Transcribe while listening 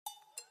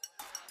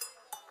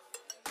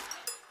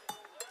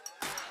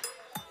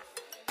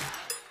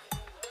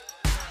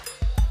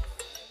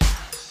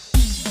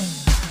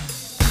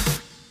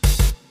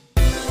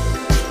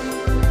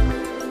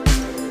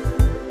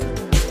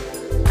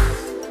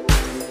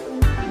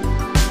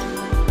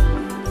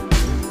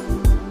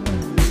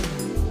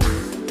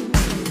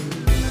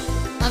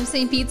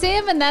St. Pete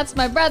Sam, and that's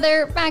my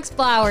brother, Max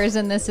Flowers,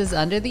 and this is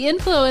Under the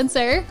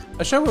Influencer.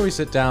 A show where we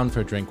sit down for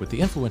a drink with the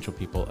influential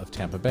people of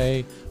Tampa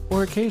Bay,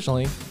 or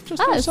occasionally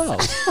just Us.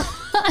 ourselves.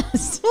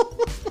 Us.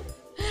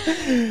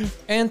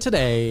 And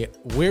today,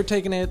 we're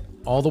taking it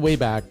all the way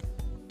back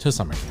to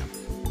summer camp.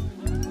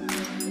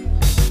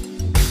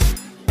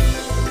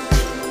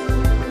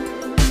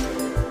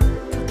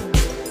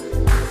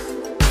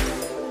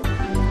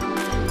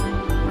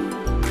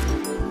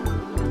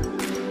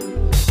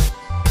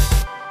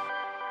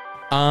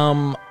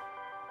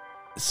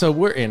 So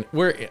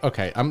we're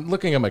okay. I'm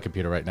looking at my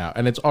computer right now,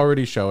 and it's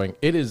already showing.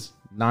 It is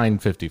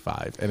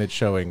 9:55, and it's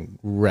showing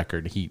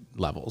record heat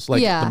levels.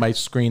 My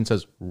screen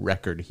says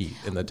record heat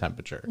in the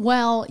temperature.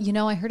 Well,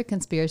 I heard a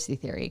conspiracy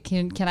theory.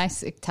 Can I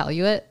tell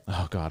you it?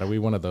 Oh God, are we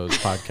one of those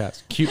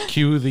podcasts?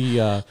 Cue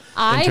the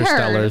I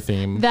Interstellar heard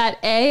theme.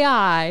 That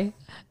AI,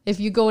 if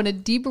you go in a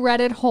deep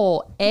Reddit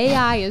hole,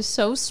 AI is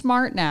so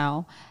smart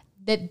now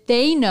that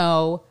they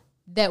know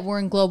that we're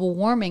in global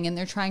warming, and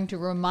they're trying to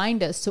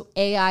remind us. So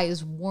AI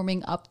is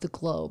warming up the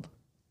globe.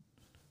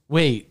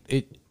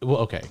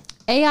 Okay.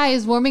 AI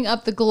is warming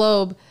up the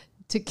globe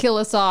to kill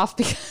us off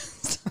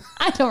because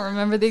I don't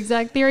remember the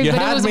exact theory, You but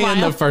it had was me wild.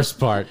 in the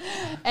first part.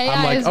 AI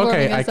I'm like, is warming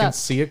okay, us I can up.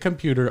 see a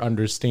computer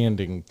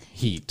understanding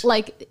heat.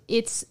 Like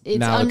it's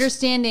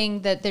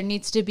understanding that there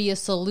needs to be a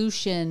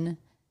solution.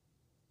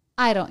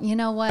 You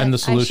know what? And the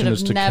solution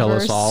is to kill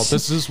us all.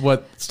 This is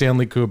what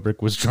Stanley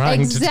Kubrick was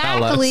trying to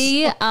tell us.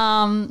 Exactly.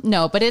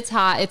 No, but it's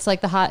hot. It's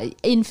like the hot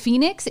in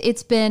Phoenix.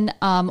 It's been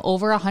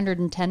over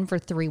 110 for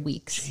 3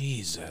 weeks.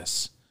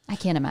 Jesus. I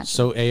can't imagine.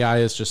 So AI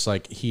is just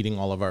like heating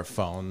all of our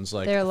phones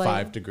like They're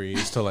 5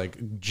 degrees to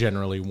like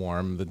generally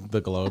warm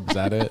the globe. Is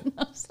that it?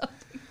 No, something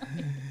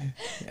like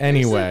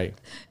Anyway.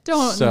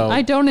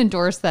 I don't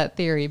endorse that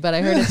theory, but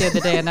I heard it the other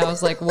day and I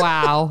was like,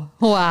 wow.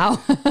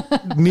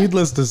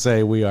 Needless to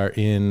say, we are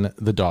in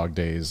the dog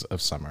days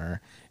of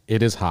summer.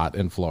 It is hot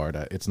in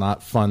Florida. It's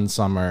not fun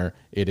summer.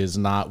 It is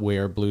not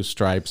wear blue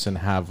stripes and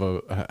have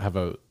a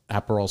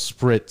Aperol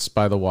spritz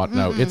by the water.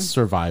 No, it's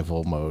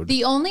survival mode.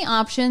 The only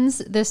options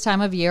this time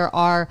of year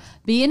are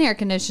be in air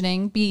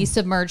conditioning, be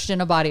submerged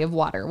in a body of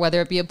water, whether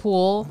it be a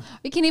pool.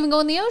 You can't even go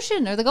in the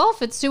ocean or the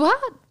Gulf. It's too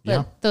hot.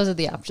 But those are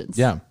the options.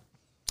 Yeah.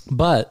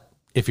 But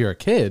if you're a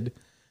kid,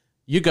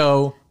 you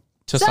go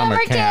to summer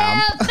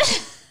camp.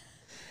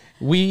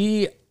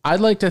 I'd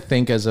like to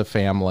think as a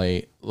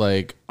family,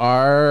 like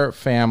our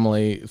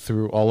family,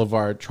 through all of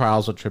our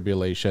trials and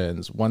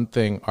tribulations, one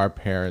thing our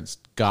parents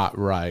got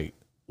right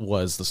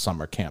was the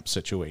summer camp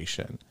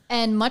situation.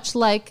 And much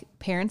like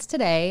parents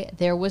today,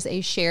 there was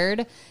a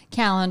shared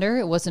calendar.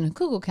 It wasn't a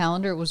Google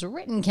calendar. It was a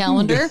written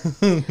calendar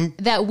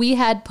that we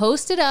had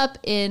posted up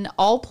in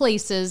all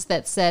places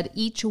that said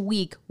each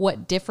week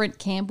what different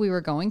camp we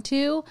were going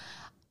to.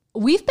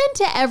 We've been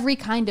to every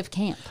kind of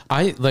camp.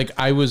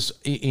 I was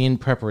in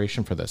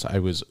preparation for this. I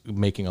was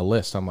making a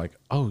list. I'm like,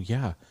 oh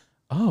yeah.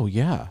 Wow.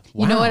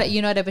 You know what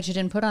I bet you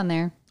didn't put on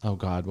there? Oh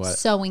God, what?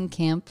 Sewing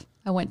camp.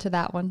 I went to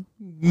that one.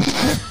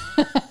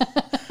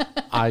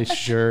 I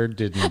sure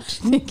didn't. I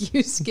think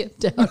you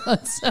skipped out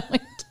on sewing.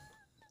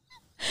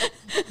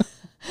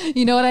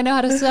 You know what I know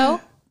how to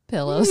sew?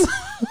 Pillows.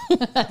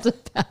 That's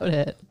about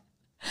it.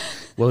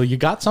 Well, you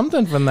got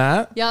something from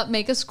that. Yep,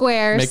 make a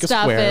square,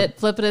 stuff it,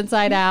 flip it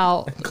inside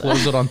out.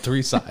 Close it on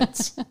 3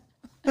 sides.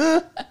 We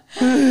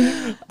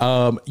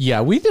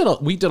did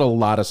a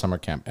lot of summer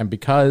camp. And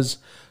because,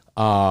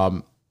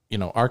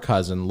 our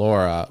cousin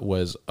Laura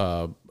was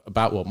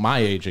about my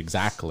age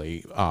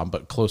exactly,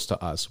 but close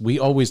to us. We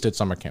always did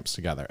summer camps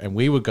together, and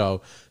we would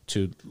go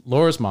to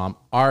Laura's mom,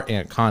 our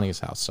Aunt Connie's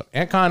house. So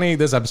Aunt Connie,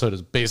 this episode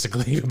is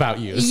basically about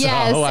you.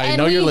 Yes, so I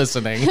know you're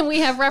listening. We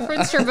have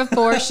referenced her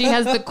before. She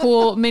has the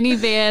cool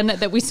minivan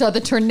that we saw the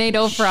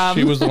tornado from.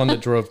 She was the one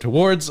that drove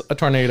towards a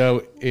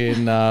tornado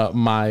in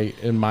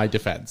my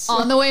defense.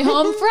 On the way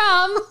home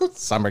from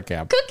summer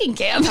camp. Cooking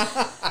camp.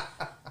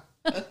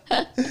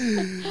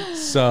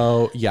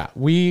 So,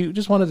 we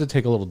just wanted to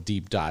take a little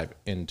deep dive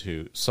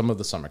into some of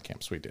the summer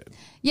camps we did.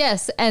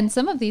 Yes, and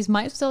some of these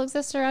might still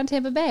exist around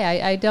Tampa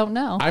Bay. I don't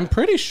know. I'm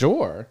pretty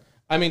sure.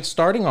 I mean,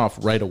 starting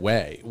off right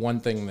away,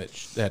 one thing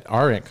that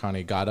our Aunt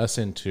Connie got us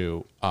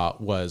into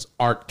was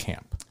art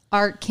camp.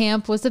 Art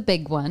camp was a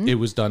big one. It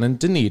was done in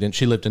Dunedin.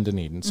 She lived in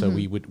Dunedin, so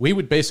we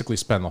would basically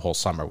spend the whole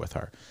summer with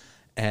her,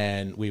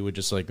 and we would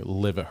just like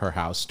live at her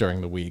house during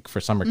the week for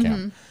summer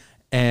camp.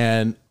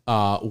 And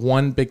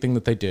one big thing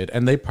that they did,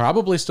 and they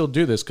probably still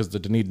do this because the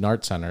Dunedin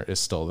Art Center is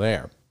still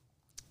there,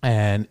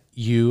 and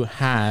you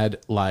had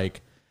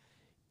like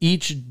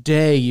each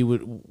day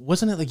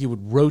wasn't it like you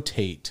would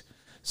rotate?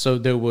 So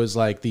there was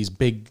like these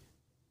big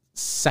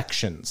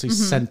sections,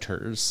 these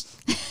centers.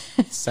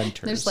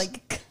 There's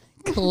like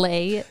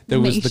clay. There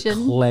was the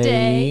clay.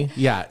 Day.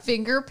 Yeah.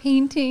 Finger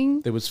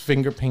painting. There was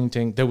finger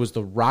painting. There was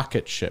the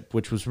rocket ship,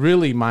 which was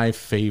really my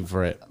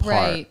favorite part.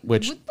 Right.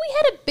 Which we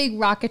had a big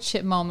rocket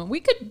ship moment. We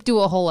could do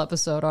a whole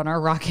episode on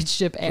our rocket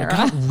ship era.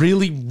 I got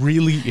really,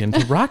 really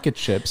into rocket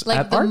ships. Like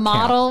at the art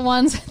model camp.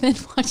 ones and then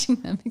watching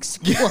them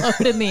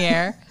explode in the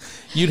air.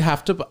 You'd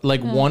have to,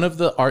 like, one of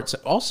the arts,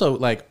 also,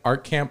 like,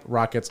 art camp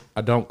rockets,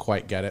 I don't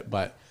quite get it,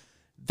 but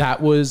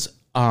that was,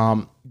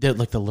 like,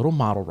 the little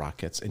model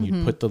rockets, and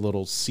you'd put the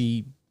little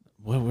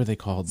what were they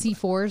called?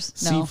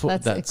 C4s? No,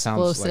 that's that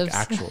explosives. sounds like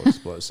actual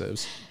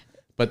explosives.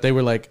 But they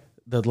were, like,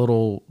 the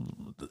little,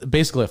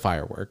 basically a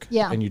firework.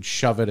 Yeah. And you'd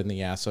shove it in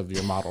the ass of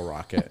your model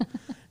rocket,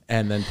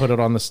 and then put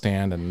it on the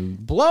stand and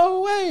blow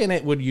away, and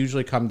it would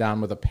usually come down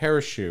with a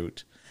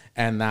parachute.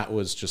 And that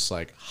was just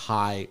like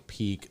high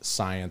peak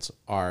science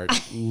art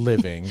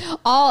living.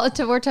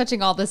 We're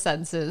touching all the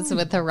senses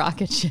with the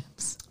rocket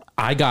ships.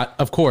 I got,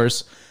 of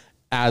course,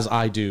 as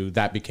I do,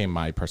 that became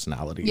my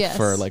personality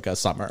for like a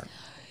summer.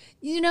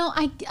 You know,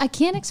 I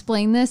can't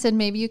explain this, and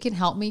maybe you can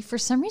help me. For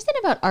some reason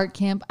about art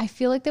camp, I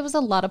feel like there was a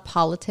lot of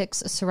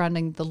politics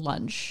surrounding the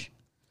lunch.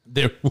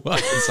 There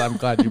was. I'm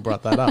glad you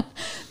brought that up.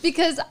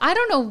 Because I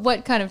don't know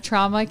what kind of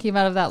trauma came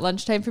out of that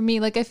lunchtime for me.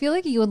 Like, I feel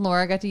like you and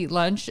Laura got to eat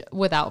lunch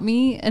without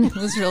me, and it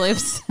was really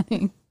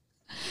upsetting.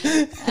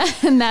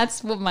 And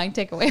that's what my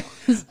takeaway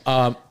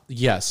was.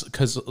 Yes,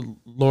 because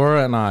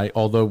Laura and I,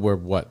 although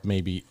we're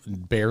maybe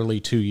barely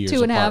 2 years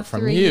Two and a apart half,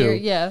 from 3 you,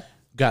 years, yeah.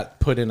 got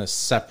put in a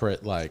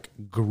separate like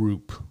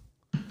group.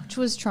 Which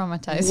was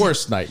traumatizing.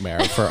 Worst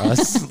nightmare for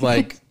us.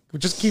 Like,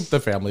 just keep the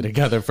family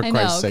together, for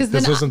Christ's sake.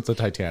 This isn't the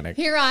Titanic.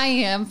 Here I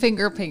am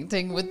finger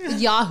painting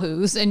with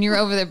yahoos, and you're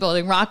over there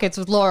building rockets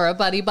with Laura,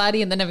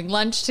 buddy, and then having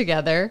lunch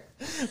together.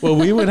 Well,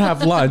 we would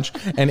have lunch,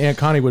 and Aunt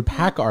Connie would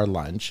pack our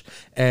lunch,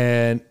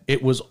 and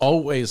it was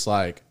always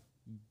like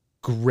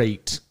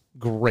great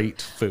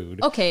food.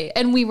 Okay,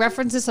 and we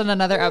referenced this on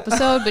another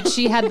episode, but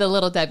she had the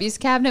Little Debbie's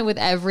cabinet with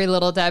every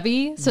Little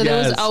Debbie. So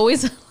there was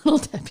always a Little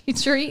Debbie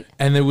treat.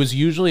 And there was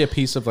usually a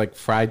piece of like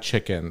fried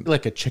chicken,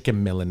 like a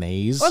chicken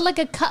Milanese. Or like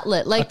a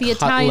cutlet, like the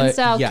Italian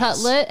style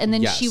cutlet. And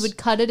then she would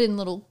cut it in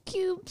little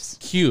cubes.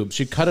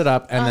 She'd cut it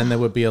up, and then there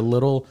would be a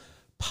little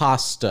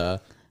pasta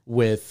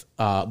with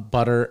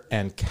butter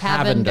and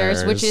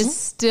Cavenders, which is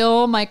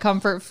still my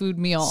comfort food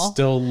meal.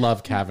 Still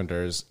love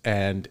Cavenders.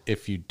 And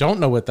if you don't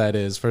know what that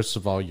is, first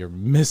of all, you're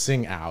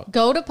missing out.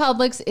 Go to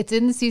Publix. It's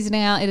in the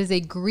seasoning aisle. It is a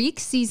Greek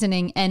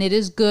seasoning, and it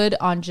is good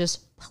on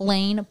just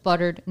plain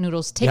buttered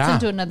noodles. Takes them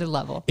to another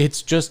level.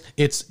 It's just,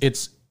 it's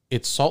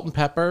salt and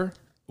pepper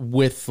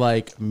with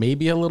like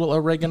maybe a little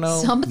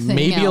oregano,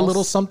 maybe a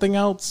little something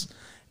else.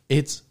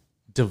 It's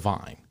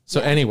divine. So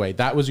anyway,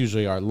 that was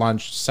usually our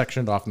lunch,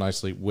 sectioned off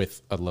nicely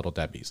with a Little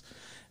Debbie's.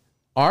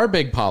 Our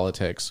big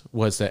politics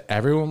was that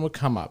everyone would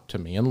come up to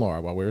me and Laura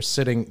while we were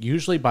sitting,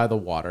 usually by the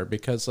water,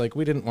 because like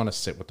we didn't want to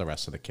sit with the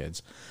rest of the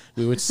kids.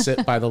 We would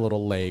sit by the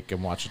little lake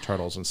and watch the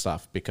turtles and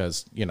stuff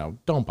because, you know,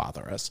 don't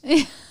bother us.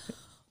 We're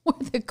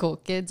the cool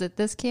kids at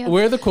this camp.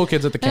 We're the cool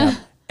kids at the camp.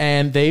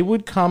 And they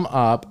would come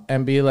up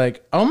and be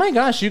like, oh my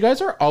gosh, you guys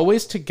are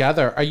always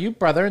together. Are you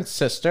brother and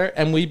sister?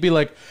 And we'd be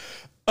like,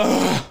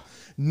 ugh.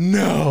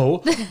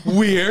 No,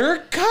 we're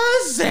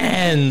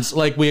cousins.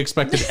 Like, we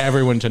expected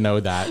everyone to know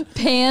that.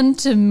 Pan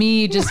to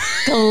me, just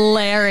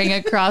glaring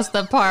across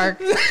the park.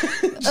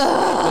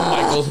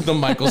 The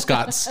Michael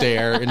Scott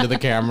stare into the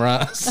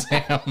camera.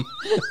 Sam.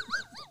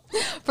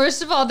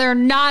 First of all, they're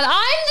not.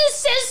 I'm the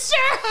sister.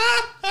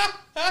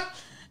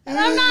 And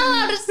I'm not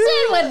allowed to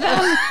sit with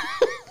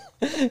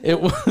them.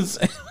 It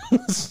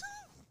was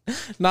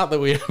not that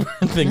we ever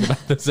think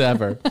about this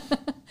ever.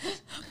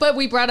 But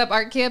we brought up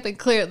art camp, and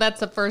clear that's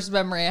the first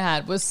memory I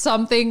had, was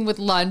something with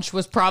lunch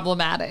was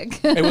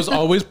problematic. It was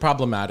always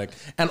problematic.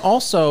 And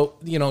also,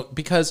 you know,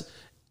 because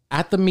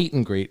at the meet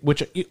and greet,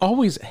 which you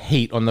always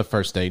hate on the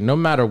first day, no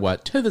matter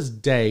what, to this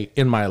day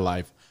in my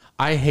life,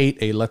 I hate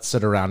a let's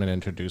sit around and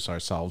introduce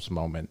ourselves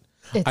moment.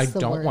 I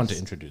don't want to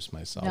introduce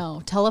myself.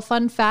 No, tell a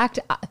fun fact.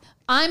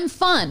 I'm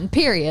fun,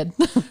 period.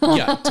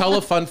 Yeah, tell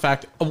a fun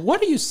fact.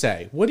 What do you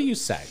say? What do you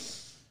say?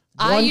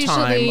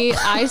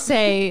 I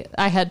say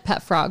I had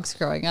pet frogs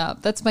growing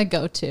up. That's my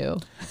go-to.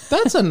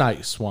 That's a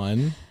nice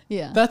one.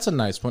 Yeah. That's a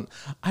nice one.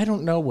 I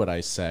don't know what I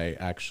say,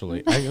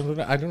 actually.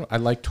 I don't. I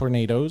like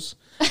tornadoes.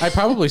 I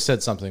probably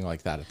said something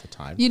like that at the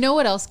time. You know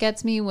what else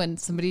gets me when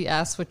somebody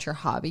asks what your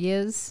hobby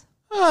is?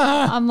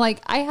 I'm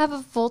like, I have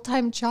a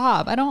full-time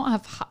job. I don't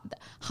have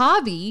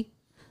hobby.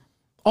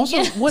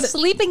 Also, what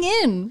sleeping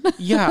in?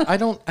 Yeah, I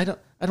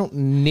don't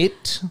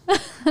knit.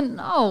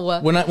 No.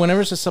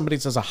 Whenever somebody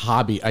says a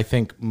hobby, I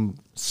think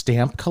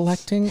stamp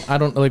collecting. I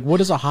don't like, what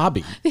is a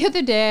hobby? The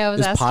other day I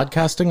was asked,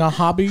 podcasting a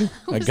hobby?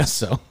 I guess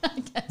so.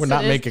 We're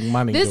not making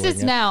money. This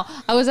is now.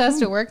 I was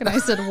asked at work, and I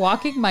said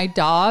walking my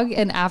dog,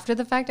 and after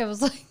the fact I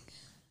was like,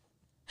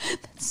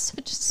 that's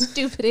such a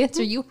stupid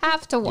answer. You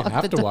have to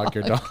walk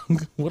your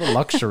dog. What a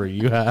luxury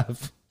you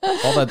have.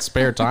 All that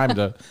spare time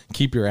to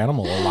keep your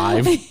animal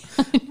alive.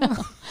 I know.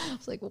 I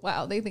was like,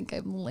 wow, they think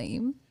I'm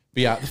lame.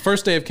 But yeah, the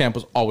first day of camp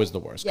was always the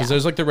worst because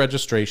there's like the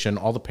registration,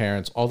 all the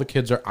parents, all the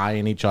kids are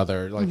eyeing each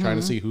other, like trying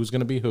to see who's going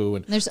to be who.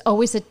 And there's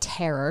always a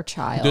terror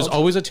child. there's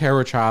always a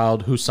terror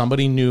child who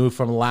somebody knew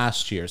from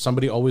last year.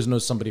 Somebody always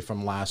knows somebody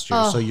from last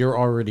year. So you're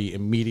already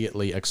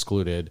immediately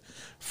excluded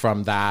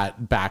from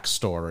that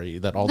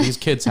backstory that all these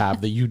kids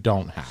have that you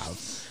don't have.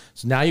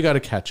 So now you got to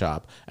catch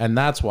up. And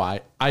that's why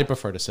I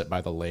prefer to sit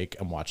by the lake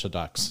and watch the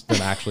ducks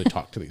than actually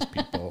talk to these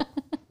people.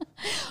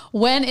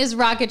 When is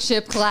rocket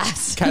ship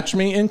class? Catch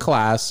me in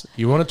class.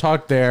 You want to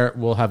talk there,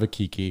 we'll have a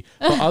kiki.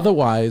 But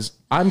otherwise,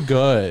 I'm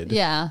good.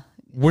 Yeah.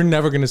 We're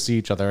never going to see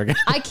each other again.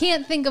 I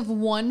can't think of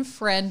one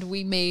friend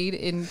we made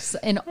in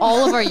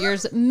all of our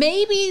years.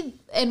 Maybe,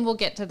 and we'll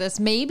get to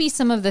this, maybe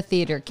some of the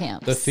theater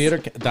camps. The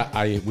theater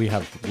we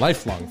have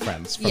lifelong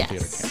friends from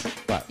theater camp.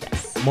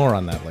 But more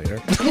on that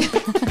later.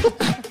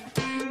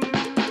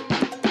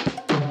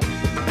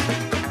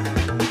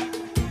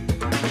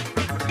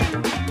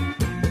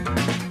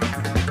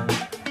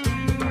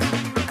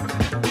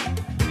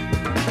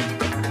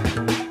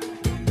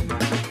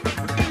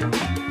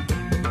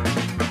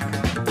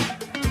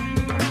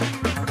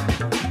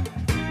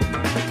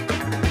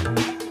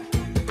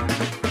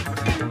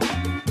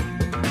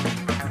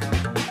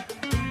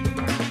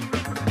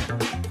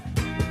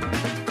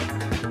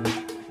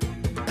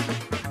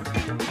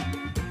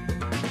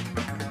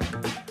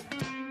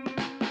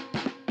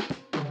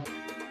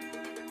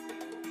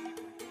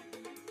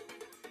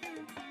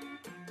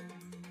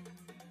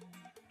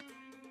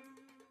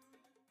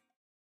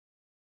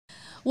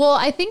 Well,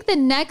 I think the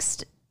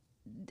next,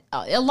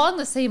 along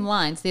the same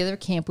lines, the other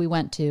camp we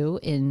went to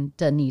in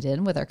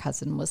Dunedin with our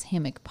cousin was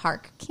Hammock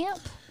Park Camp.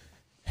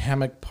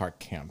 Hammock Park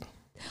Camp.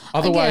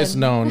 Otherwise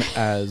known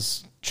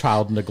as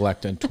Child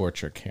Neglect and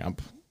Torture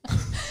Camp.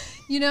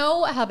 You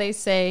know how they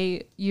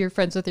say you're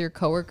friends with your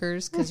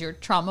coworkers because you're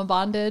trauma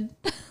bonded?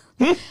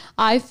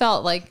 I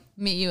felt like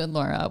me, you, and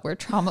Laura were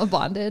trauma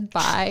bonded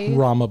by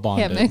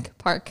Hammock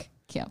Park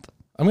Camp.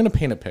 I'm going to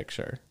paint a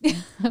picture.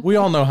 We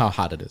all know how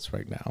hot it is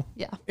right now.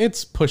 Yeah.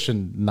 It's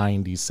pushing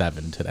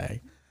 97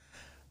 today.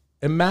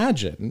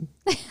 Imagine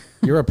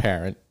you're a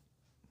parent.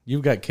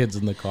 You've got kids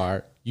in the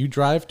car. You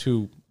drive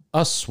to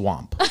a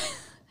swamp.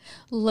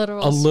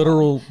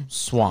 Literal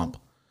swamp.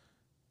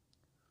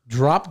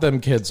 Drop them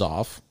kids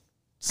off.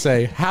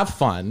 Say, have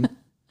fun.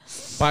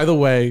 By the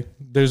way,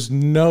 there's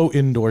no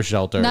indoor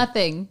shelter.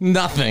 Nothing.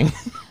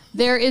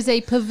 There is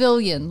a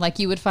pavilion like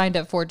you would find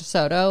at Fort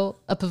DeSoto,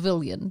 a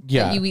pavilion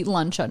that you eat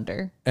lunch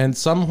under. And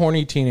some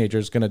horny teenager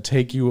is going to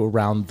take you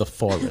around the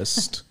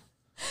forest.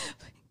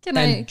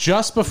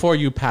 Just before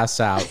you pass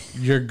out,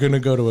 you're going to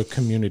go to a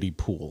community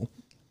pool.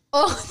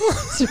 Oh,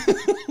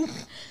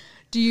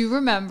 do you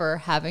remember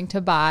having to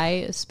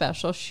buy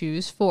special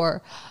shoes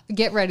for,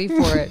 get ready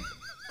for it,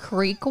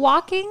 creek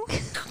walking?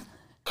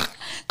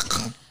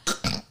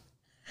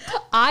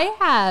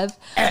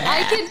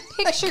 I can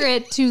picture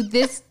it to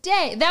this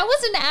day. That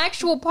was an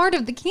actual part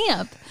of the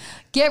camp.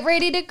 Get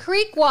ready to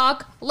creek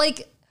walk.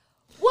 Like,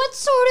 what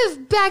sort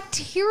of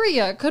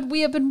bacteria could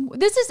we have been?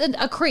 This is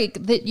a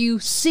creek that you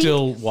see.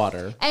 Still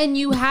water. And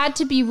you had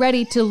to be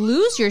ready to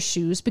lose your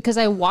shoes because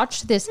I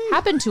watched this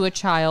happen to a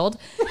child.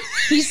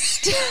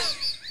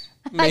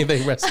 May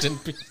they rest in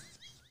peace.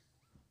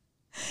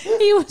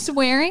 He was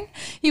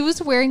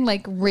wearing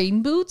like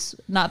rain boots,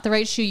 not the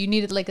right shoe. You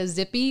needed like a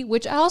zippy,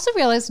 which I also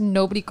realized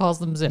nobody calls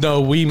them zippy. No,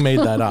 we made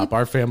that up.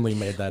 Our family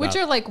made that which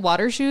up. are like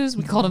water shoes.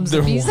 We called them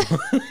zippies.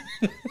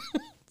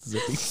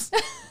 Zippies.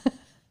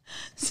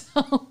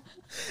 So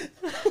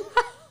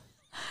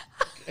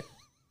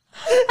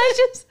I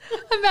just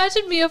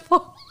imagine me a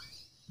full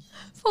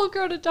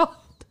grown adult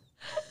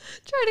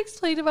trying to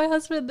explain to my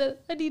husband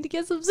that I need to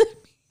get some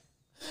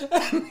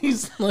zippies. And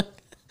he's like,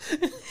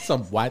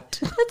 some what?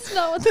 That's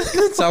not what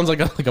It sounds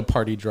like a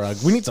party drug.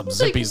 We need some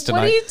zippies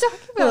tonight. What are you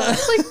talking about?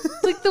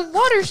 It's like the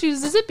water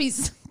shoes, the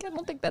zippies. I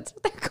don't think that's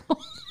what they're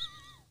called.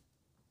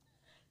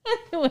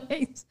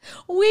 Anyways,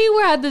 we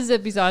had the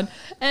zippies on,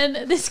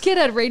 and this kid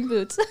had rain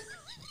boots.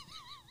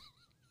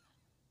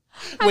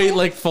 Wait,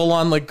 like full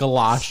on like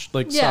galosh,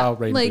 style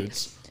rain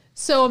boots.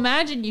 So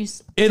imagine you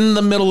in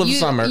the middle of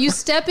summer. You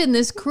step in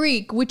this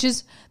creek, which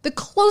is the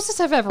closest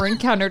I've ever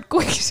encountered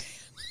quicksand.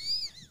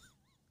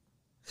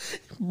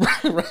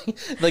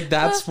 Right. Like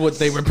that's what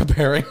they were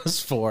preparing us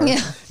for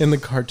in the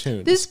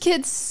cartoon. This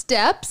kid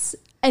steps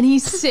and he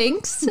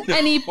sinks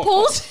and he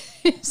pulls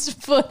his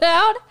foot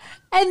out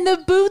and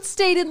the boot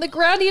stayed in the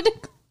ground. He had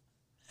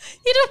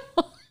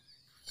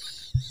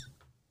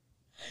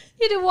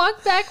to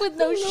walk back with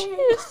no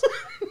shoes.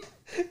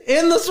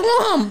 In the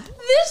swamp.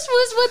 This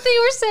was what they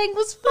were saying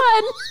was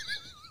fun.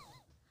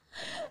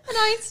 And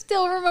I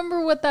still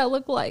remember what that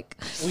looked like.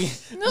 I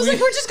was like,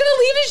 we're just going to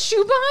leave his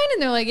shoe behind?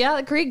 And they're like, yeah,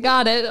 the creek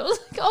got it. I was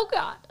like, oh,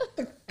 God.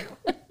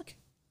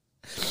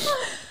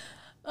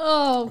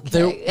 Oh,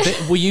 okay.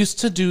 We used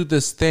to do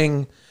this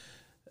thing.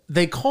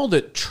 They called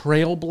it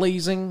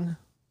trailblazing,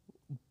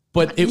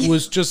 but it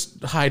was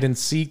just hide and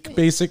seek,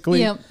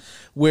 basically,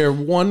 where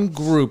one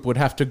group would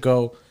have to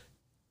go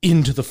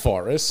into the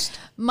forest.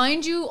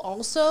 Mind you,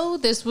 also,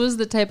 this was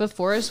the type of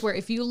forest where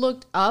if you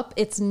looked up,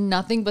 it's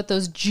nothing but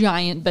those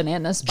giant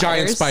banana spiders.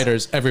 Giant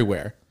spiders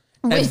everywhere.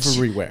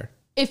 Everywhere.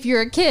 If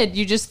you're a kid,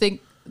 you just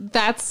think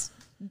that's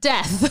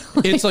death.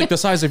 It's like the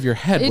size of your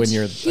head when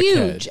you're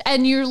huge. a kid.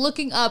 And you're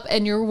looking up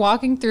and you're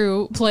walking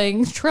through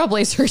playing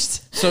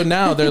Trailblazers. So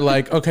now they're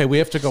like, okay, we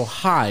have to go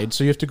hide.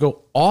 So you have to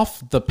go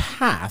off the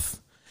path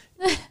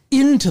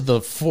into the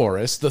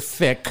forest, the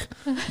thick,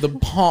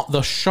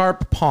 the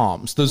sharp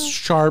palms, those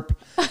sharp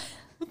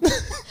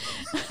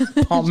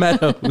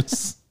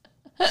palmettos.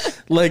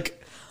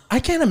 Like, I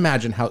can't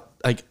imagine how,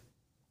 like,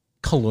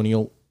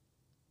 colonial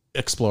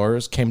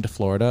explorers came to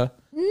Florida.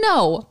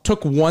 No.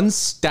 Took one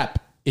step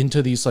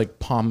into these, like,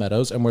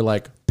 palmettos and were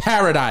like,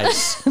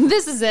 paradise.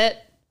 This is it.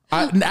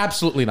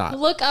 Absolutely not.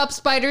 Look up,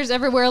 spiders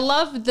everywhere.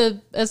 Love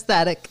the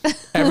aesthetic.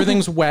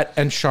 Everything's wet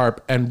and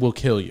sharp and will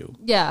kill you.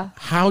 Yeah.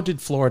 How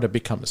did Florida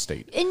become a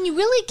state? And you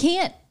really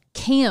can't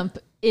camp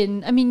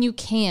you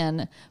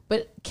can,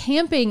 but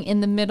camping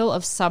in the middle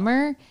of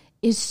summer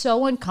is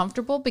so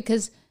uncomfortable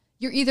because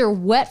you're either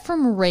wet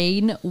from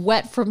rain,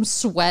 wet from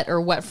sweat, or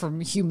wet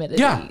from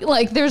humidity. Yeah.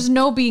 Like, there's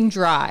no being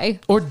dry.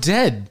 Or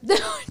dead.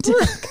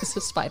 Because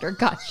a spider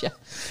gotcha.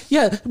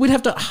 Yeah, we'd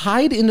have to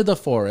hide into the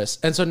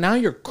forest. And so now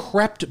you're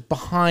crept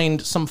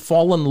behind some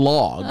fallen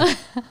log.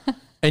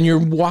 And you're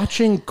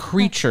watching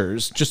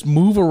creatures just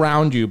move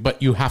around you,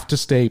 but you have to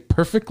stay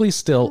perfectly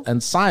still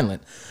and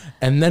silent.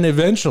 And then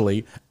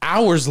eventually,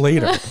 hours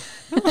later,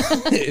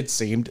 it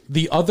seemed,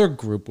 the other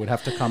group would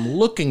have to come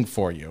looking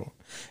for you.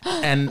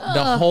 And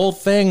the whole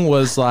thing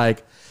was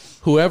like,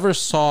 whoever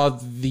saw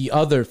the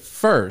other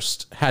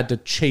first had to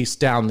chase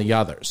down the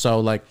other. So,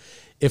 like,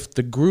 if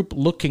the group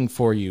looking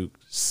for you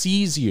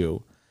sees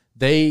you,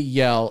 they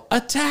yell,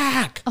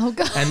 attack! Oh,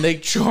 God. And they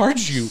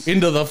charge you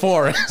into the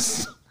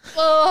forest.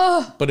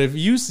 But if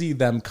you see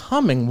them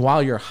coming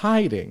while you're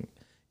hiding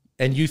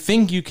and you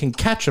think you can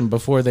catch them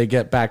before they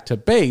get back to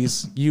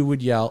base, you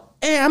would yell,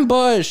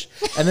 ambush!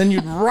 And then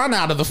you'd run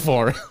out of the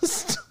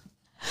forest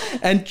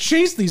and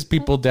chase these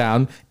people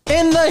down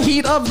in the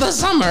heat of the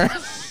summer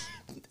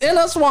in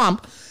a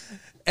swamp.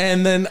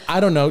 And then, I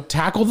don't know,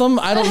 tackle them?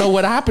 I don't know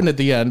what happened at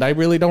the end. I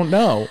really don't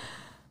know.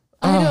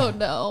 I don't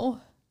know.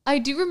 I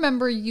do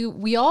remember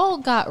we all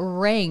got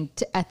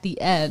ranked at the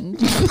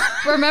end.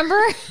 Remember?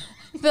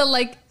 The,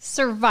 like,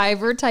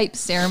 survivor type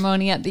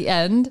ceremony at the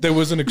end. There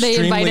was an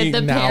extremely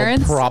now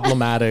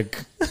problematic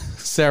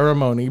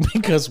ceremony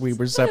because we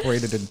were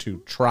separated into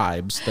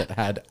tribes that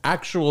had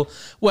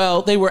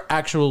they were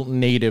actual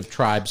native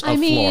tribes of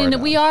Florida.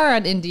 We are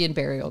on Indian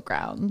burial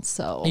ground,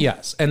 so.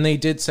 Yes, and they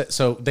did,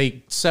 so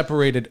they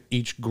separated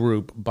each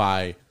group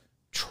by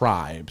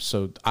tribe.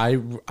 So I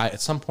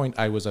at some point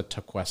I was a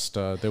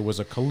Tequesta, there was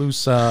a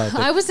Calusa.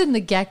 I was in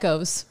the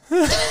geckos,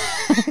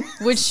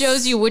 which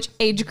shows you which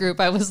age group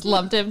I was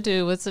lumped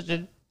into with such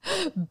a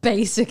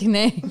basic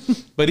name.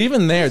 But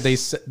even there,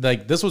 this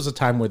was a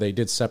time where they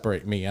did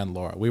separate me and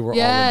Laura. We were all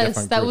in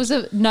different that groups.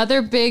 was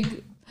another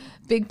big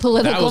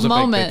political that was a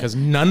moment because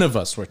none of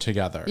us were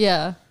together.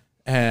 Yeah,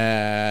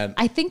 and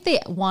I think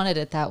they wanted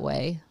it that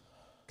way.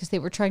 Because they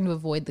were trying to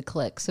avoid the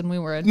cliques, and we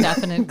were a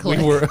definite clique.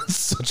 We were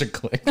such a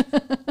clique.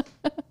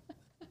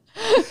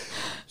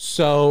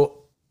 So,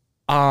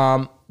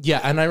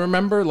 yeah, and I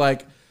remember,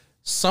 like,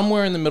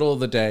 somewhere in the middle of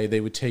the day, they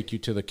would take you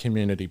to the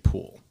community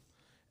pool,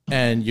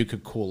 and you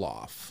could cool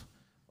off.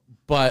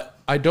 But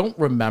I don't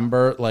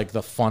remember, like,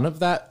 the fun of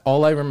that.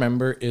 All I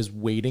remember is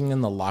waiting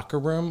in the locker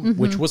room,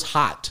 which was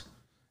hot,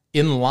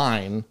 in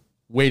line,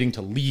 waiting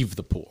to leave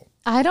the pool.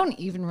 I don't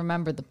even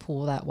remember the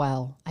pool that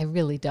well. I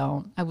really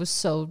don't. I was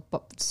so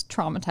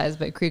traumatized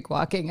by creek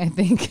walking, I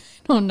think.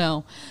 I don't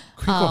know.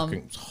 Creek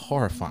walking was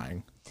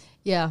horrifying.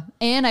 Yeah.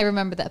 And I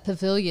remember that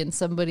pavilion,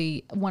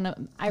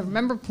 I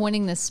remember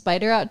pointing this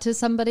spider out to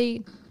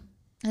somebody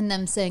and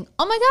them saying,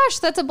 oh my gosh,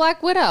 that's a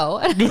black widow.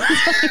 And I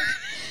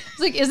was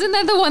like, isn't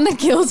that the one that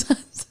kills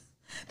us?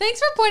 Thanks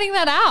for pointing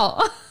that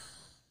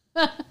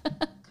out.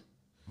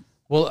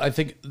 Well, I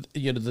think,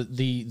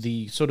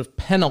 the sort of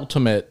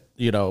penultimate,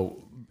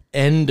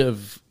 end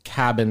of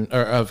cabin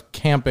or of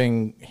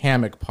camping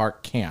hammock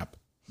park camp,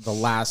 the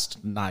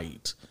last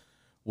night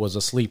was a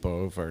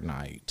sleepover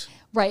night.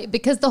 Right,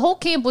 because the whole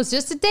camp was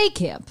just a day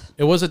camp.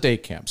 It was a day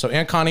camp. So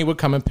Aunt Connie would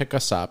come and pick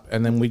us up,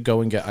 and then we'd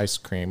go and get ice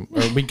cream,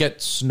 or we'd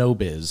get Snow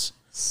Biz.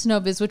 Snow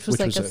Biz, which was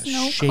like a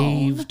snow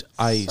shaved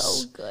cone. ice.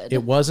 So good.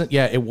 It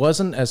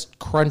wasn't as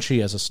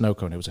crunchy as a snow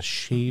cone. It was a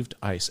shaved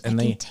ice, and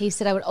I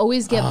tasted. I would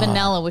always get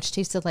vanilla, which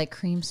tasted like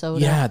cream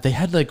soda. Yeah, they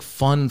had like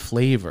fun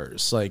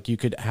flavors. Like you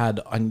could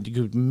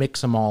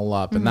mix them all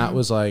up, and that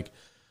was like,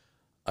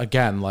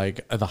 again,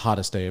 like the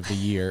hottest day of the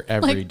year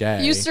every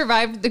day. You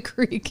survived the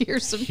creek.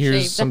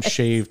 Here's some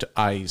shaved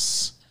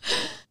ice.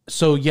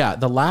 So, yeah,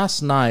 the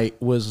last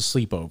night was a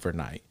sleepover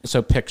night.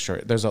 So picture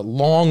it. There's a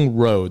long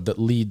road that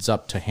leads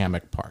up to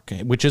Hammock Park,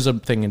 which is a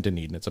thing in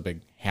Dunedin. It's a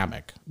big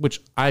hammock,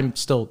 which I'm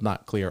still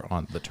not clear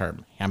on the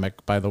term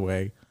hammock, by the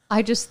way.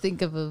 I just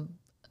think of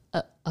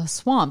a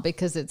swamp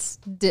because it's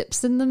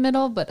dips in the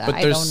middle, but I don't know.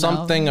 But there's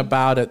something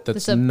about it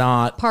that's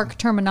not park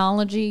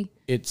terminology.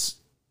 It's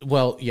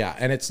well, yeah,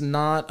 and it's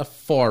not a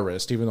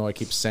forest, even though I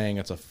keep saying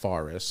it's a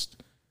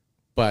forest,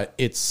 but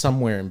it's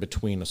somewhere in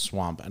between a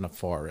swamp and a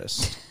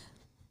forest.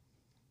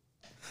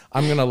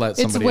 I'm gonna let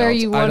somebody it's where else.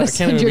 You want to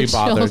send your I can't even be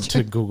bothered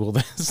children. to Google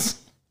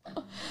this.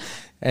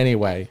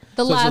 Anyway,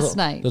 last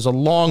night there's a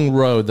long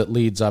road that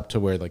leads up to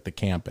where like the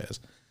camp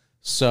is.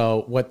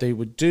 So what they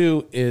would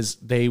do is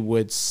they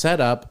would set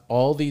up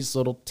all these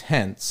little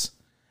tents,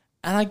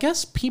 and I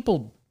guess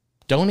people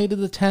donated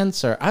the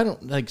tents, or I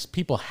don't like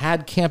people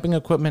had camping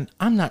equipment.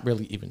 I'm not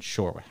really even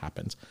sure what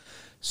happens.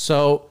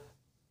 So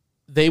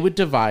they would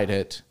divide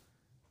it.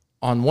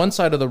 On one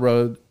side of the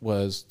road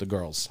was the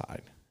girls'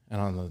 side, and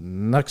on the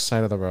next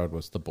side of the road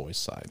was the boys'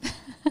 side.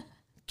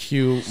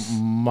 Cue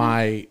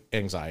my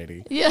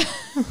anxiety. Yeah,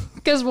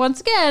 because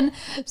once again,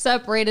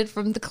 separated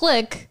from the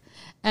clique,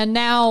 and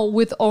now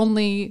with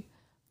only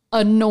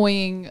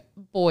annoying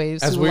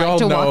boys who like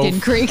to walk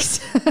in creeks.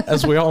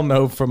 As we all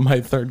know from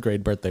my 3rd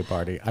grade birthday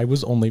party, I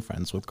was only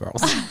friends with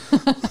girls.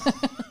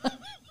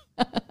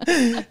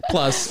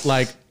 Plus,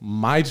 like,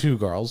 my 2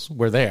 girls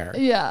were there.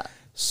 Yeah.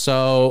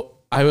 So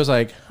I was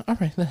like, all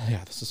right,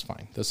 yeah, this is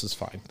fine. This is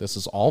fine. This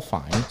is all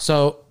fine.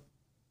 So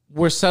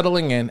we're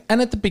settling in.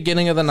 And at the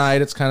beginning of the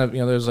night, it's kind of,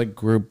 there's like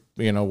group,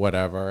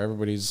 whatever.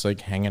 Everybody's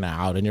like hanging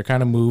out and you're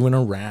kind of moving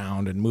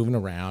around.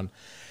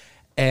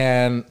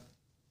 And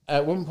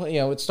at one point,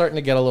 it's starting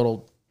to get a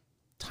little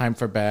time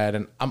for bed.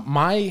 And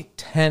my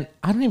tent,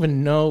 I don't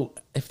even know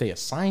if they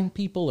assign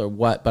people or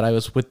what, but I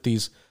was with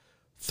these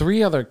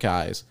 3 other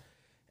guys.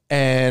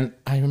 And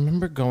I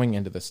remember going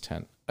into this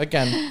tent,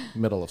 again,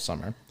 middle of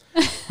summer.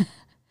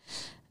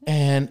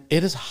 And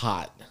it is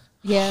hot.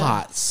 Yeah.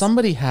 Hot.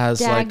 Somebody has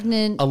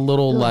stagnant. Like a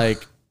little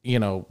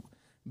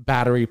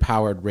battery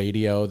powered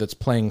radio that's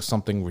playing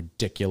something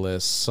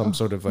ridiculous, some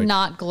sort of like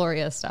not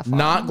Gloria Estefan.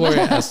 Not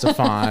Gloria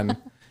Estefan.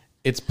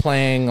 It's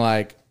playing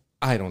like,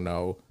 I don't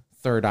know,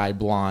 Third Eye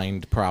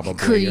Blind probably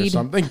Creed. Or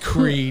something.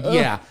 Creed,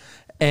 yeah.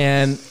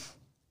 And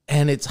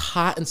it's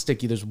hot and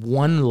sticky. There's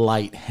one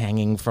light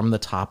hanging from the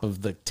top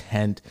of the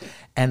tent,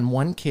 and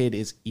one kid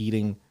is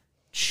eating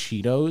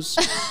Cheetos.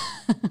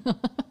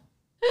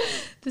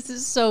 This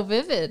is so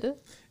vivid.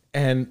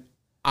 And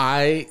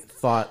I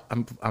thought,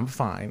 I'm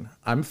fine.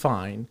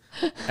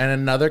 And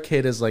another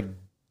kid is like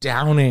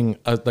downing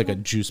a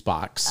juice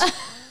box.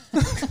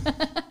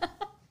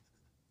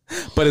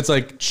 But it's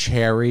like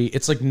cherry.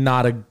 It's like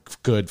not a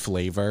good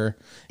flavor.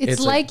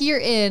 It's like you're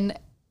in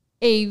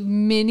a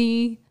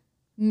mini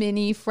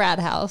frat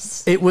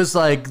house. It was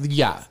like,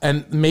 yeah.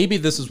 And maybe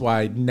this is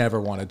why I never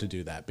wanted to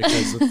do that,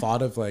 because the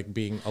thought of like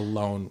being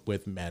alone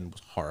with men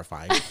was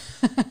horrifying.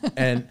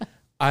 And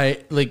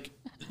I like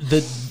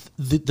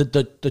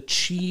the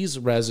cheese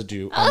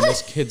residue on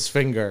this kid's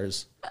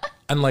fingers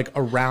and like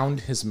around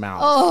his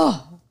mouth.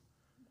 Oh,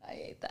 I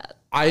hate that.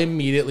 I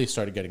immediately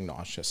started getting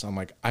nauseous. I'm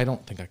like, I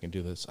don't think I can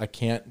do this. I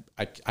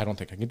don't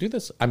think I can do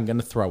this. I'm going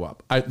to throw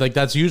up.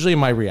 That's usually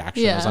my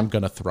reaction is I'm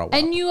going to throw up.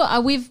 And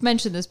we've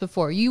mentioned this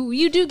before.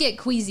 You do get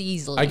queasy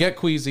easily. I get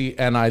queasy,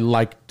 and I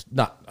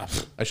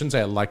shouldn't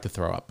say I like to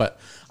throw up, but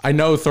I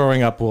know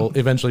throwing up will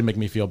eventually make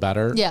me feel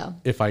better. Yeah.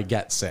 If I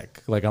get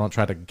sick. Like I don't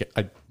try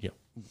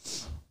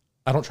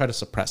to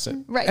suppress it.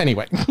 Right.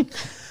 Anyway.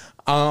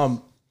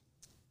 I'm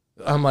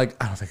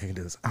like, I don't think I can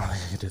do this. I don't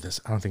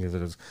think I can do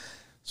this.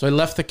 So I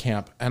left the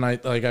camp, and I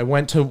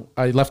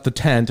left the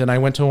tent, and I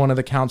went to one of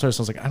the counselors.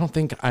 I was like,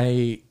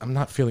 I'm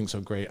not feeling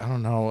so great. I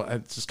don't know.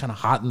 It's just kind of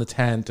hot in the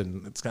tent,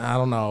 and I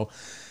don't know.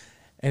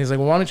 And he's like,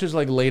 well, why don't you just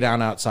like lay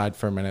down outside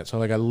for a minute? So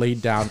like I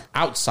laid down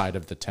outside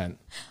of the tent.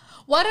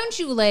 Why don't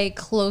you lay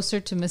closer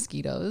to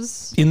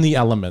mosquitoes? In the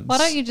elements. Why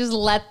don't you just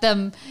let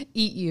them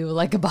eat you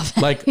like a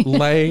buffet? Like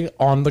lay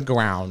on the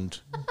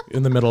ground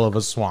in the middle of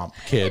a swamp,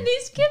 kid.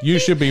 You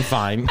should be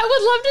fine. I would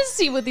love to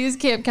see what these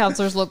camp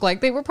counselors look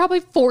like. They were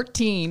probably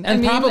 14.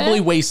 And probably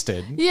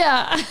wasted.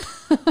 Yeah.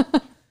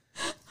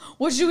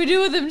 What should we do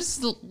with him?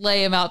 Just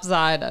lay him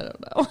outside? I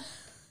don't know.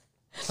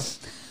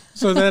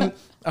 So then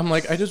I'm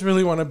like, I just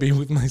really want to be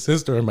with my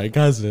sister and my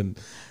cousin.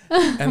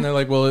 And they're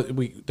like, well,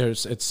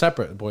 it's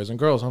separate, boys and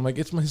girls. I'm like,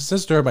 it's my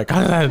sister and my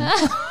cousin.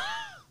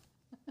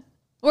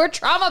 We're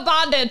trauma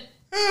bonded.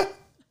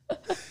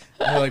 And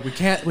they're like, we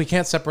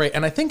can't separate.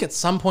 And I think at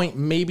some point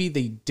maybe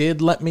they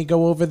did let me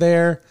go over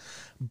there,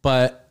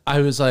 but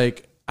I was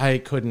like, I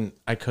couldn't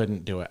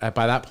do it.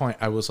 By that point,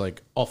 I was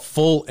like a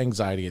full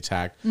anxiety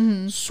attack,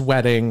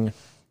 sweating,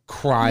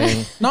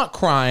 crying, not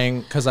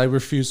crying because I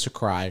refused to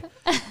cry.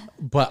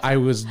 But I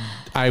was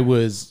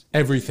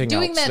everything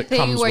doing else that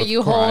thing where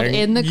you crying. hold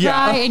in the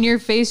cry and your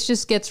face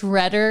just gets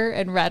redder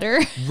and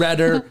redder.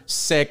 Redder,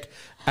 sick.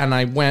 And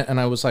I went and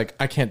I was like,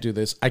 I can't do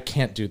this. I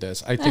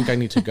think I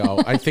need to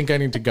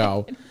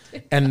go.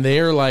 And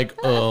they're like,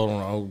 oh,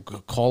 no,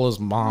 call his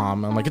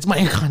mom. I'm like, it's my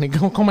Aunt Connie.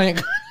 Go call my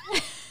Aunt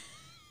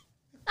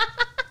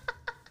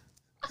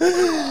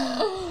Connie.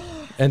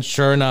 And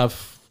sure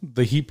enough,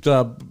 the heaped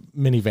up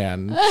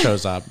minivan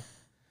shows up.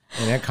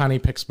 And Aunt Connie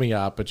picks me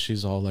up, and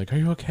she's all like, "Are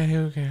you okay?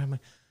 Okay." I'm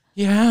like,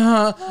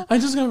 yeah, I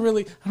just got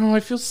really, I don't know, I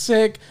feel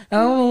sick. I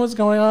don't know what's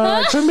going on.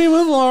 I could be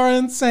with Laura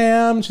and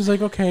Sam. She's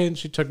like, okay. And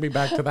she took me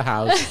back to the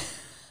house.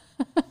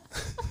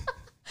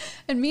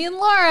 And me and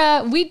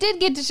Laura, we did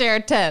get to share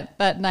a tent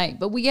that night,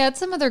 but we had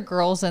some other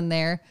girls in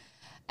there.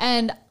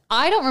 And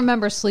I don't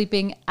remember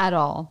sleeping at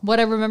all. What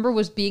I remember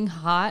was being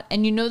hot.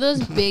 And you know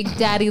those big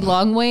daddy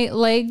long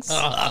legs?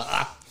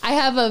 I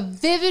have a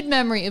vivid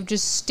memory of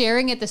just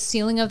staring at the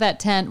ceiling of that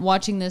tent,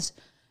 watching this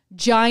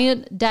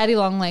giant daddy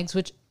long legs,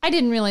 which I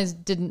didn't realize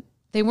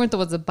they weren't the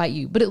ones that bite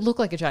you, but it looked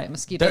like a giant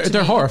mosquito.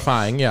 They're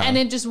horrifying, yeah. And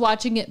then just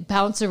watching it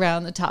bounce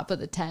around the top of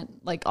the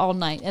tent like all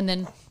night. And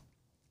then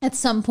at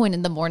some point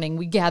in the morning,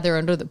 we gather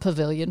under the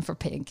pavilion for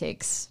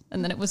pancakes,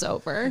 and then it was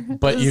over.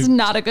 But it was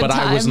not a good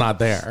time. I was not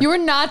there. You were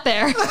not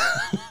there.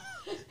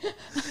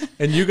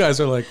 And you guys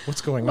are like,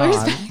 what's going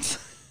on?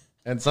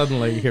 And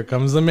suddenly, here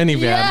comes the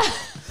minivan. Yeah.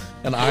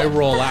 And I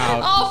roll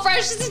out. All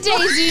fresh as a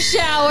daisy,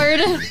 showered.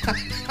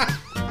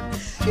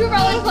 You were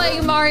probably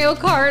playing Mario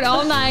Kart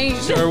all night.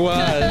 Sure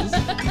was.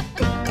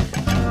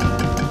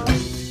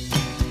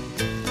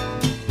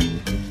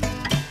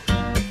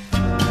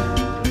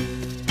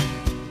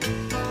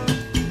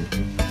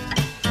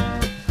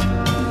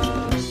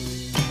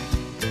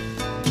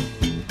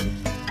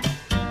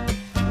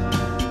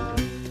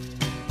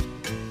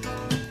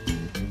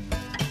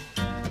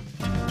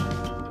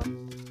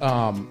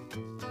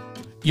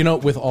 You know,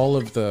 with all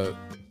of the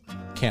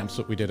camps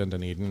that we did in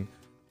Dunedin,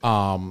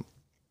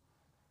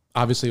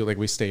 obviously, like,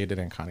 we stayed at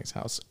Aunt Connie's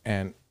house,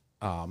 and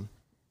our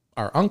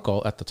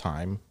uncle at the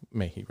time,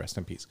 may he rest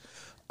in peace,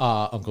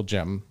 Uncle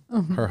Jim,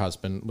 her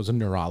husband, was a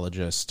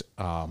neurologist.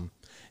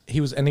 He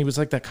was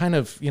like that kind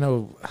of, you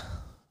know,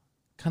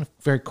 kind of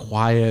very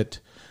quiet,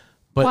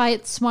 but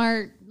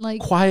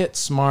quiet,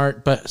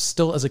 smart, but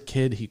still as a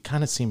kid, he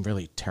kind of seemed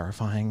really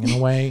terrifying in a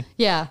way.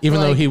 Yeah.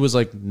 Even though he was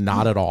like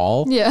not at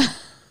all. Yeah.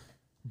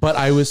 But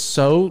I was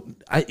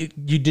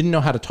you didn't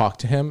know how to talk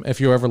to him. If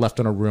you were ever left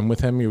in a room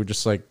with him, you were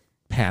just like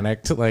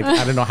panicked. Like,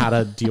 I don't know how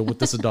to deal with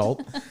this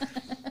adult.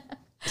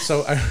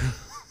 So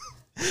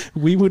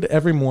we would,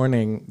 every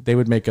morning, they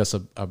would make us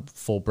a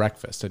full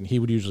breakfast. And he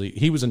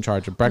was in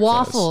charge of breakfast.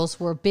 Waffles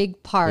were a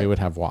big part. We would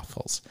have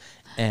waffles.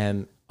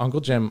 And Uncle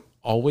Jim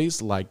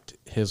always liked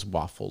his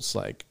waffles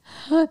like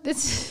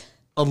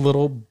a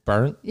little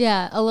burnt.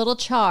 Yeah, a little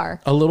char.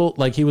 A little,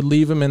 like, he would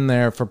leave them in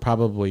there for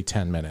probably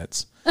 10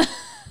 minutes.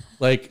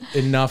 Like,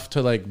 enough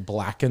to like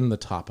blacken the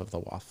top of the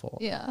waffle.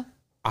 Yeah.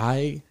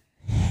 I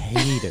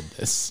hated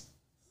this.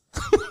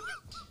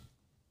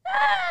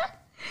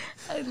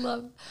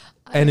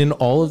 And in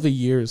all of the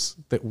years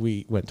that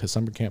we went to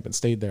summer camp and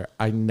stayed there,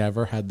 I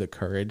never had the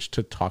courage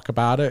to talk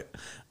about it.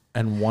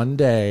 And one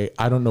day,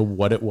 I don't know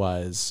what it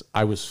was,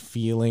 I was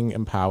feeling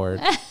empowered.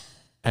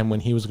 And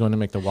when he was going to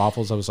make the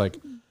waffles, I was like,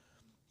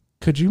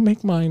 could you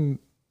make mine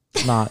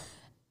not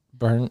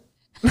burnt?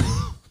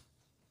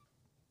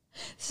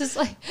 It's just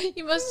like,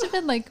 you must have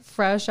been like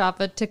fresh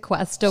off a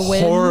Tequesta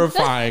win.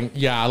 Horrifying.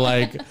 Yeah,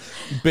 like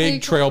big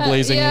like,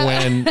 trailblazing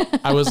win.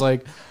 I was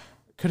like,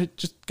 could it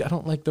just, I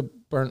don't like the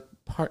burnt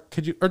part.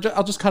 Could you,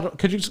 I'll just cut it,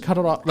 could you just cut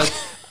it off? Like,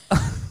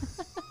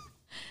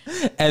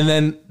 and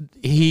then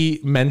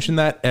he mentioned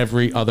that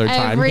every other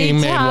time he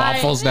made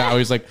waffles now.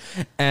 He's like,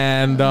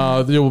 and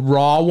the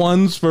raw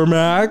ones for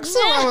Max. So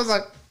I was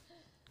like,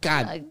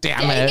 God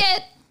damn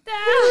it.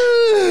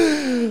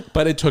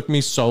 But it took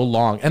me so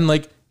long. And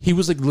like, he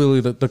was like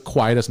literally the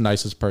quietest,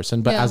 nicest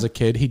person. But as a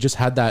kid, he just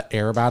had that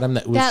air about him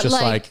that was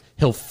just like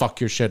he'll fuck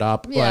your shit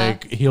up. Yeah.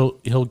 Like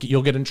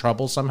you'll get in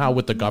trouble somehow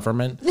with the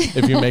government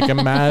if you make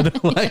him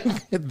mad.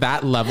 Like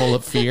that level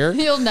of fear.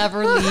 You'll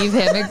never leave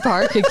Hammock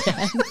Park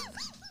again.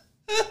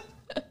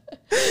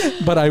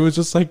 But I was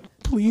just like,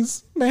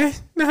 please, man,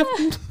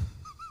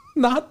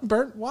 not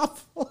burnt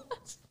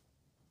waffles.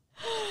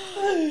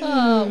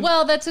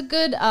 Well, that's a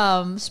good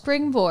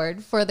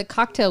springboard for the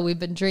cocktail we've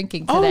been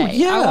drinking today. Oh,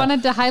 yeah. I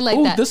wanted to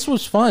highlight that. This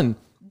was fun.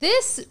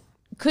 This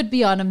could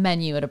be on a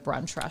menu at a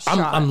brunch restaurant.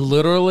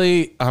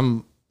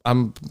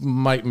 I'm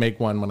might make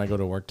one when I go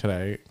to work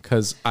today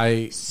because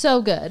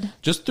so good.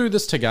 Just threw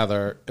this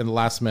together in the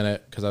last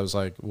minute because I was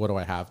like, what do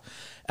I have?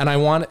 And I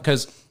want it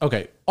because,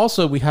 okay,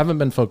 also we haven't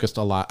been focused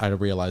a lot, I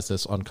realize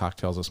this, on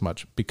cocktails as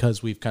much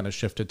because we've kind of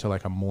shifted to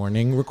like a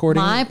morning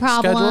recording My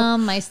problem, schedule.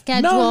 My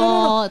schedule,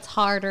 no. It's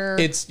harder.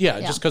 It's,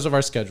 just because of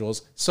our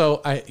schedules.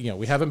 So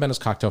we haven't been as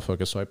cocktail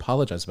focused, so I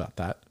apologize about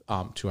that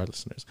to our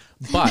listeners.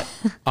 But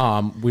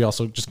we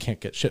also just can't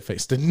get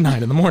shit-faced at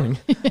 9 a.m.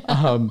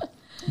 Yeah.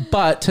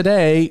 But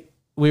today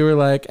we were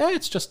like,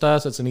 it's just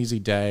us. It's an easy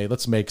day.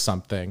 Let's make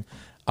something.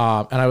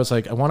 And I was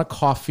like, I want a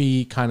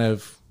coffee kind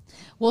of.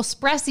 Well,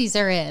 spressies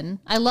are in.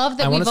 I love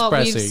that we've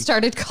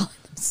started calling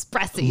them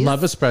spressies.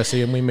 Love a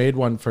spressie. And we made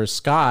one for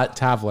Scott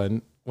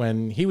Tavlin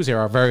when he was here,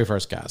 our very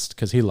first guest,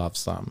 because he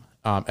loves them.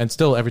 And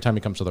still, every time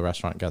he comes to the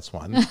restaurant, gets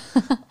one.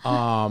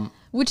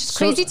 Which is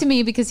crazy to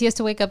me because he has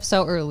to wake up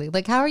so early.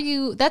 Like, how are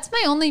you? That's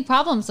my only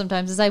problem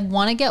sometimes is I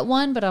want to get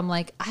one, but I'm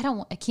like,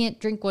 I can't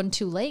drink one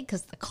too late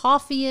because the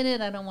coffee in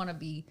it, I don't want to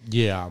be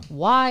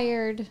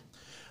wired.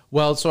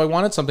 Well, so I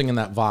wanted something in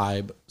that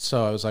vibe.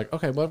 So I was like,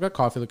 okay, well, I've got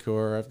coffee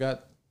liqueur. I've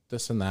got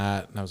this and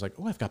that. And I was like,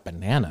 oh, I've got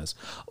bananas.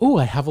 Oh,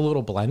 I have a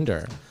little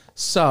blender.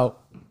 So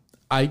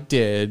I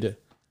did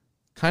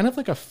kind of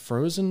like a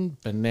frozen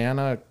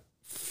banana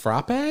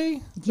frappe.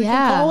 We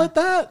can call it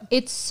that.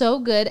 It's so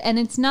good. And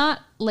it's not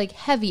like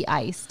heavy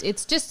iced.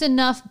 It's just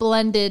enough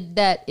blended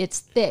that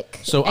it's thick.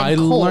 So and I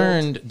cold.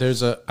 learned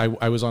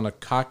I was on a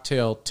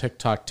cocktail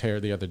TikTok tear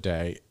the other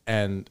day,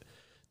 and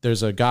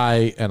there's a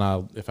guy,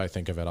 and if I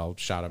think of it, I'll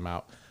shout him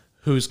out,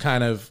 who's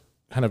kind of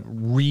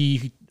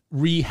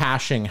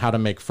rehashing how to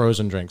make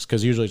frozen drinks,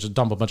 because usually just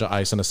dump a bunch of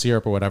ice and a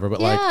syrup or whatever.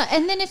 But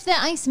and then if the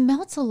ice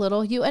melts a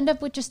little, you end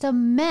up with just a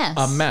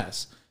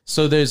mess.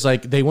 So there's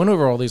they went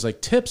over all these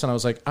tips, and I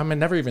was like, I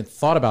never even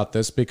thought about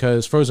this,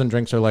 because frozen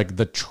drinks are like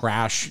the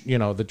trash,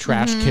 the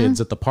trash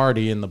kids at the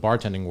party in the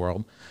bartending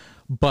world.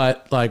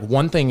 But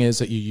one thing is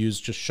that you use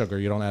just sugar.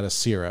 You don't add a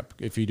syrup.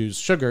 If you use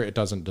sugar, it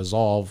doesn't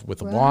dissolve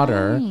with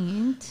water.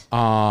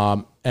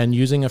 And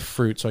using a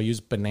fruit, so I use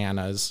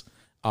bananas.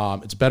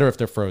 It's better if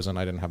they're frozen.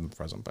 I didn't have them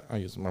frozen, but I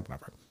use them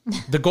whatever.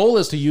 The goal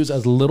is to use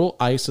as little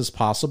ice as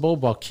possible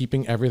while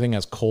keeping everything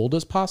as cold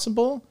as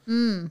possible.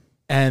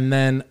 And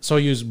then, so I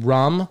use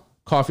rum,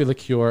 coffee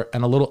liqueur,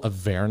 and a little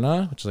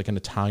Averna, which is like an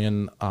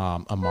Italian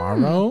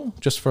Amaro,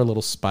 just for a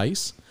little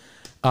spice.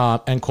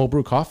 And cold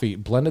brew coffee.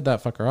 Blended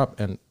that fucker up,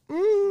 and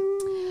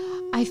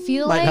I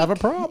feel might have a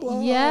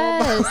problem.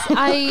 Yes,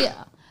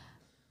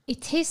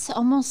 it tastes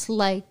almost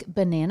like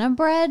banana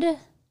bread.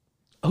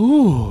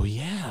 Oh,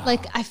 yeah.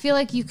 I feel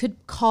like you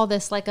could call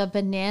this like a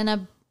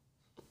banana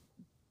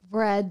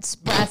bread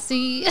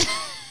spressie.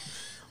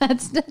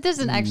 That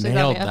doesn't actually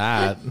nailed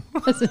that.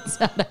 Doesn't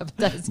sound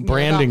appetizing.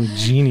 Branding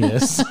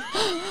genius.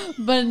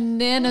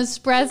 Banana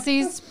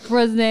spressies,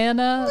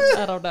 banana.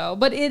 I don't know,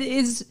 but it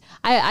is.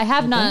 I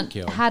have not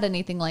had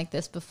anything like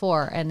this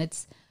before, and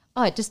it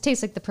just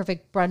tastes like the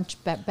perfect brunch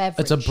beverage.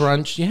 It's a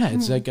brunch, yeah.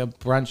 It's like a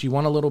brunch. You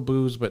want a little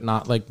booze, but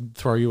not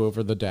throw you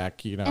over the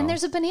deck, And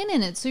there's a banana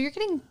in it, so you're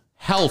getting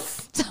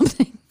health,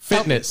 something,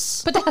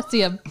 fitness,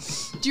 potassium.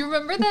 Do you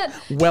remember that?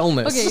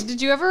 Wellness. Okay.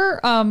 Did you ever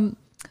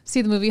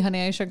see the movie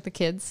Honey, I Shrunk the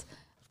Kids?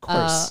 Of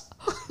course.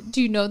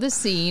 Do you know the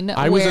scene?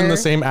 I was in the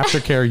same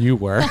aftercare you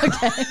were.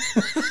 Okay.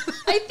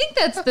 I think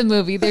that's the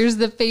movie. There's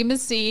the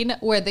famous scene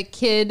where the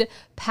kid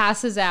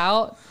passes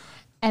out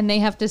and they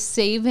have to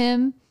save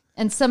him.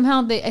 And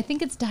somehow I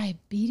think it's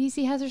diabetes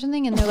he has or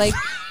something. And they're like,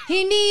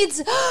 he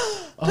needs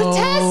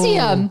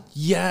potassium. Oh,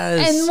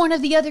 yes. And one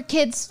of the other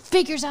kids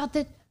figures out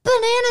that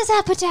bananas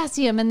have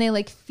potassium, and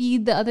they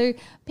feed the other.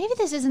 Maybe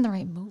this isn't the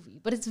right movie,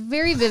 but it's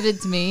very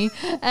vivid to me.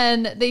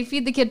 And they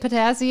feed the kid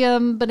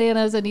potassium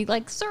bananas, and he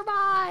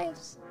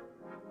survives.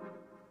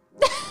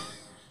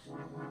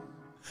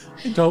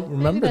 I don't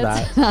remember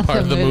that part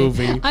of the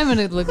movie. I'm going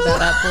to look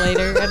that up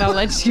later, and I'll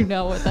let you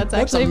know what that's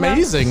actually about.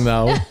 That's amazing,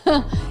 though.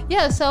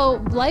 Yeah,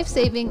 so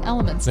life-saving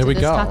elements to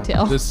this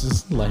cocktail. This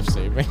is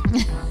life-saving.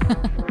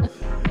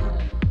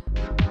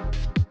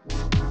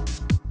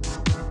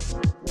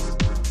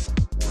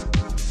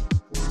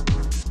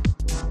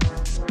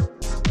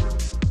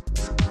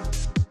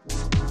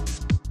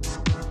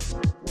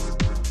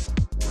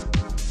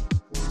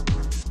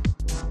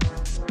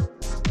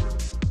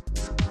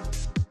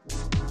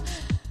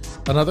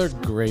 Another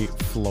great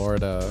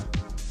Florida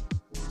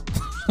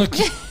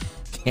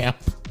camp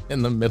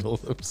in the middle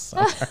of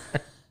summer.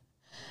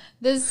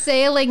 The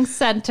sailing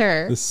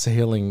center. The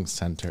sailing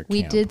center camp.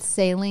 We did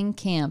sailing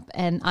camp,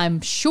 and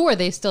I'm sure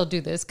they still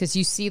do this, because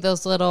you see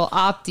those little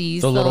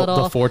opties. The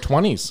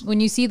 420s. When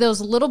you see those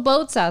little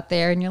boats out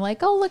there, and you're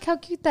like, oh, look how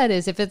cute that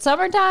is. If it's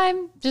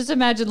summertime, just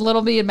imagine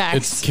little me and Max.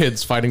 It's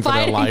kids fighting for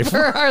their life.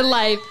 For our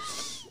life.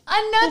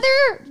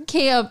 Another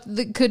camp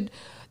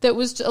that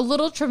was a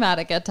little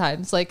traumatic at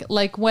times,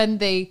 like when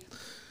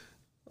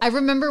I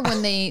remember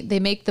when they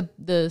make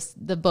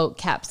the boat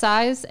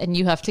capsize and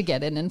you have to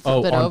get in and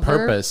flip it over. On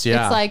purpose,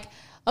 yeah. It's like,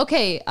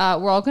 okay,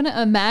 we're all going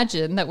to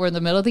imagine that we're in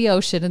the middle of the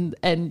ocean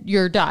and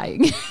you're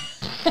dying.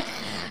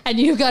 And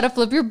you got to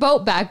flip your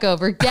boat back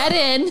over, get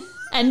in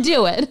and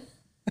do it.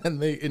 And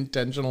they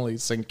intentionally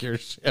sink your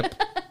ship.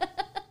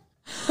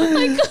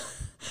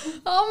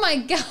 Oh my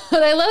God,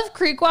 I love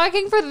creek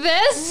walking for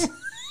this.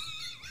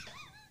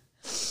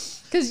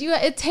 Because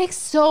it takes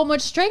so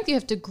much strength. You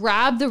have to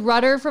grab the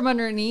rudder from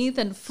underneath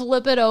and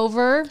flip it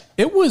over.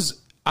 It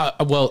was,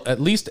 at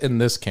least in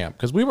this camp,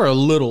 because we were a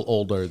little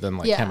older than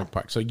camping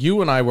park. So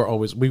you and I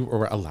we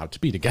were allowed to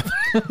be together.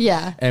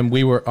 Yeah. And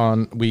we were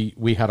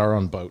we had our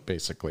own boat,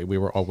 basically. We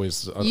were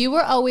always. You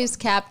were always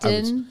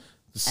captain,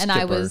 and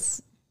I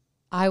was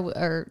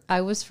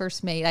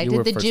first mate. I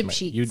did the jib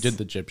sheets. You did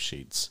the jib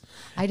sheets.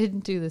 I didn't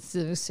do the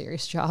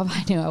serious job.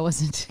 I knew I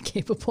wasn't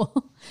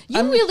capable.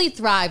 You really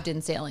thrived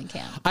in sailing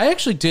camp. I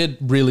actually did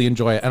really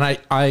enjoy it. And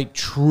I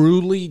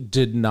truly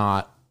did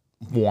not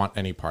want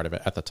any part of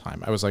it at the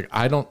time. I was like,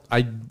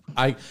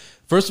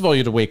 first of all, you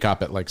had to wake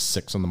up at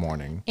 6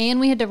 a.m. And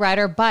we had to ride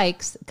our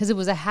bikes because it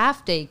was a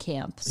half day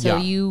camp. So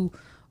you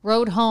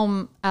rode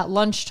home at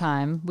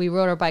lunchtime. We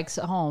rode our bikes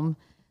at home.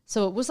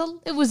 So it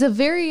was a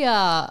very,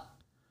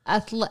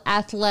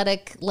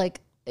 athletic,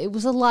 like it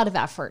was a lot of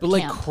effort. But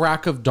like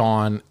crack of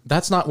dawn,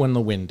 that's not when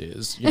the wind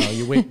is. You know,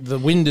 you wait. The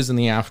wind is in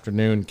the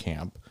afternoon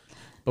camp,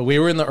 but we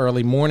were in the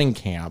early morning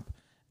camp,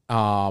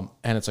 and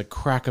it's like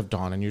crack of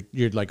dawn, and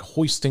you're like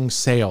hoisting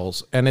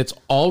sails, and it's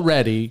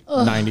already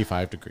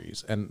 95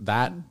 degrees, and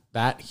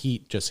that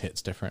heat just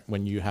hits different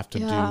when you have to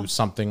do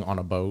something on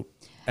a boat,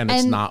 and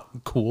it's not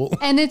cool.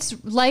 And it's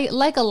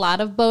like a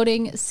lot of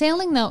boating,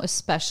 sailing though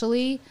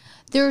especially.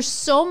 There's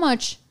so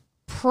much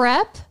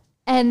prep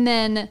and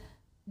then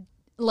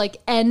like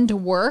end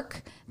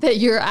work that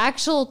your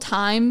actual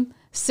time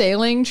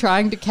sailing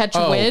trying to catch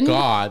wind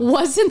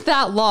wasn't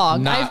that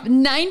long.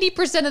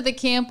 90% of the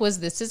camp was,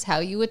 this is how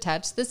you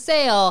attach the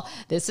sail,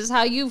 this is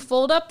how you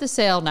fold up the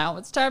sail, now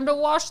it's time to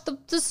wash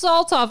the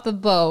salt off the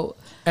boat.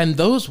 And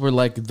those were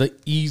like the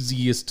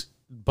easiest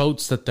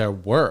boats that there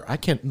were. I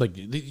can't, like,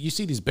 you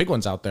see these big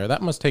ones out there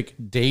that must take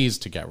days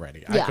to get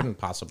ready. I couldn't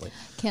possibly.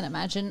 Can't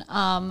imagine.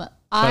 But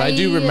I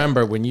do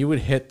remember when you would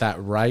hit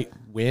that right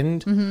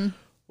wind.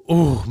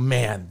 Oh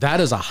man,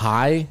 that is a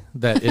high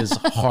that is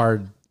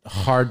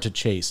hard to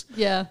chase.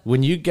 Yeah.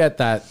 When you get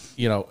that,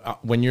 you know,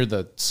 when you're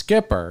the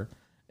skipper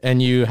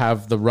and you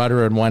have the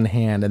rudder in one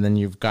hand and then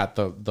you've got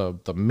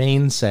the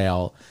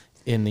mainsail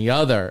in the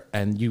other,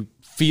 and you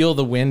feel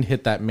the wind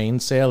hit that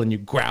mainsail and you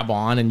grab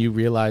on and you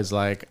realize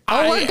like,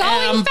 we're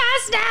going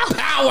fast now.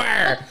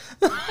 Power.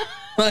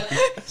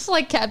 It's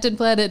like Captain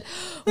Planet.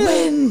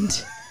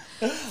 Wind.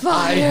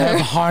 Fire. I have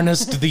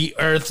harnessed the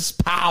Earth's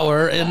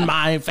power in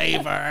my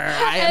favor.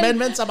 I am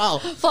invincible.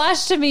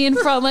 Flash to me in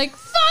front, like,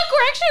 fuck,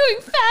 we're actually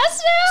going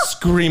fast now.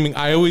 Screaming.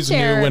 I always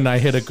knew when I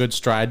hit a good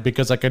stride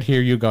because I could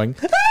hear you going.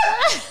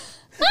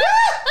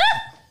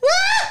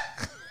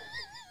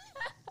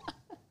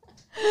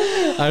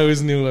 I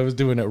always knew I was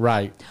doing it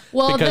right.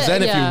 Well, because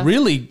then if you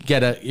really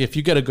get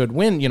a good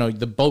wind, you know,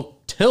 the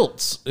boat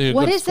tilts.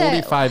 What is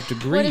 45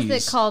 degrees. What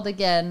is it called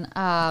again?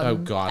 Oh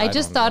God! I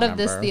just thought of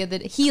this the other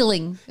day.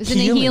 Healing. Isn't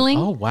it healing?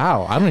 Oh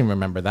wow! I don't even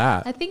remember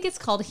that. I think it's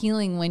called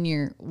healing when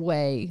you're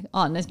way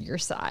on your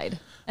side.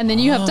 And then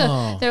you have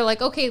to, they're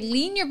like, okay,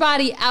 lean your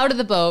body out of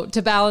the boat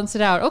to balance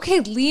it out. Okay,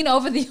 lean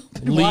over the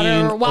open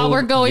water while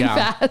we're going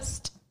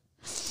fast.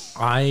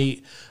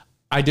 I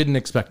didn't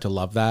expect to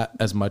love that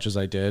as much as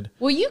I did.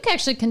 Well, you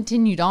actually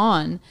continued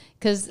on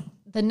because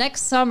the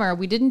next summer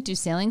we didn't do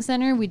Sailing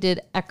Center. We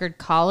did Eckerd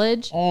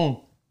College.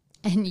 Oh.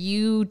 And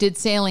you did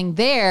sailing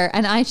there.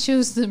 And I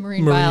chose the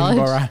marine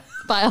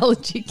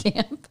biology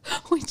camp,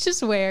 which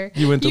is where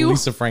you went to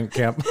Lisa Frank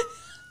camp.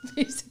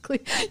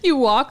 Basically, you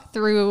walk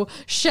through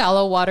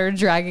shallow water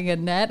dragging a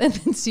net and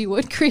then see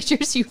what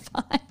creatures you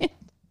find.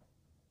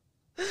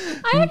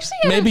 I actually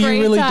had Maybe a great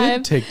you really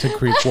time. did take to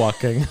creek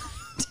walking.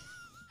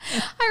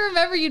 I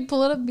remember you'd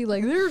pull it up and be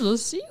like, there's a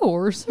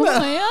seahorse. Oh,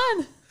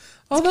 man.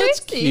 Oh,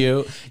 that's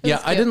cute.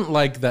 Yeah, I didn't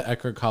like the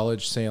Eckerd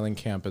College sailing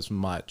camp as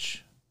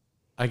much.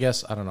 I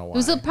guess, I don't know why. It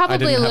was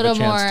probably a little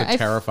more. To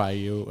terrify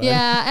you.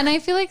 Yeah, and I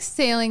feel like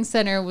Sailing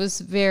Center was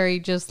very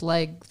just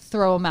like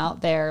throw them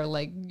out there,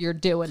 like you're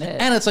doing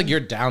it. And it's like you're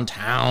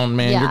downtown,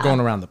 man. Yeah. You're going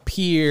around the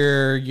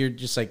pier. You're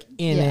just like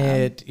in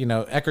it. You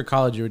know, Eckerd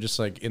College, you were just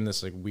like in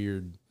this like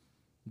weird,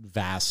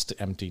 vast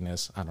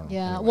emptiness. I don't know.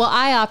 Yeah. Anyway. Well,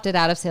 I opted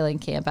out of sailing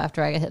camp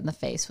after I got hit in the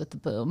face with the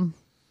boom.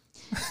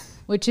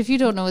 Which, if you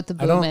don't know what the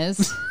boom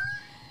is,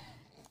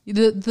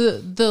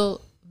 the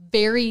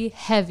very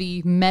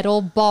heavy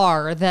metal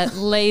bar that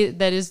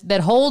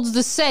holds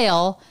the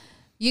sail.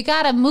 You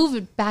got to move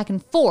it back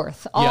and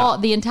forth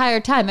the entire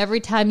time. Every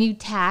time you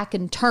tack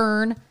and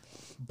turn.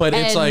 But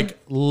it's like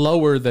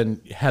lower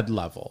than head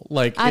level.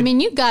 Like I mean,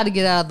 you got to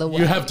get out of the way.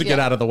 You have to get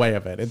out of the way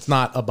of it. It's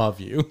not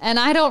above you. And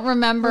I don't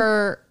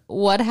remember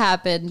what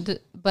happened,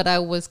 but I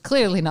was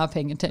clearly not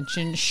paying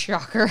attention.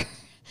 Shocker.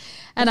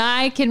 And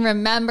I can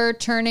remember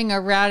turning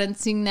around and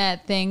seeing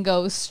that thing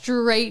go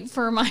straight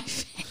for my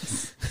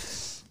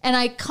face. And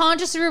I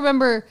consciously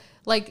remember,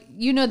 like,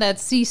 you know,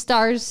 that see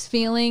stars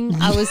feeling?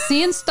 I was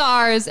seeing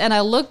stars and I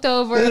looked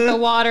over at the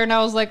water and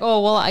I was like,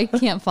 oh, well, I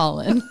can't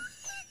fall in.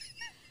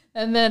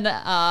 And then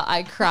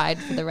I cried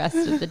for the rest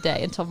of the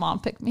day until Mom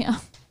picked me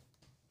up.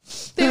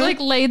 They like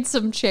laid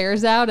some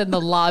chairs out in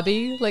the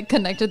lobby, like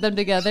connected them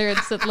together and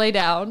said, lay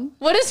down.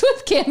 What is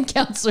with camp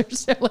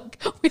counselors? They're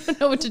like, we don't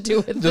know what to do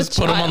with this. Just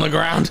put them on the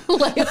ground.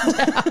 Lay them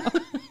down.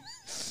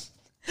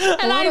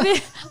 And I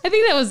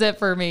think that was it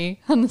for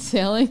me on the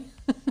sailing.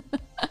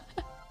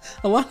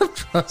 A lot of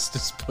trust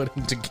is put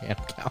into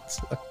camp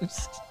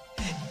counselors.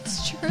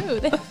 It's true.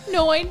 They have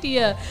no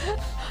idea.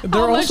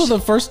 They're also the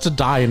first to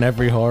die in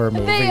every horror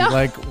movie.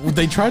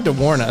 They tried to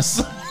warn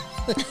us.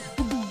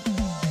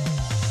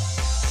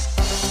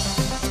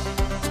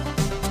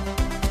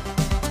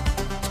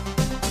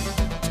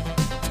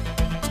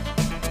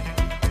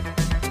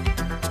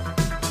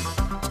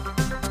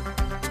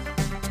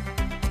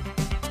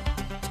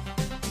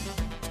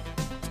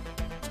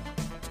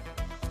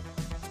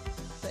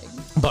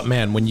 But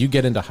man, when you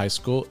get into high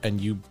school and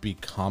you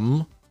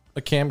become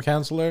a camp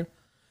counselor,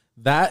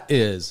 that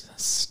is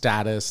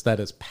status, that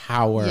is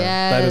power,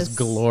 that is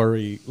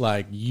glory.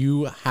 Like,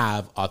 you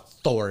have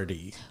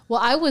authority. Well,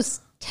 I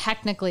was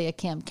technically a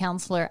camp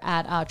counselor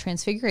at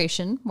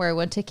Transfiguration, where I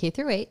went to K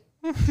through 8.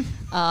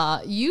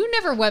 You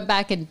never went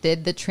back and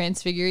did the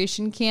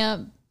Transfiguration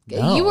camp.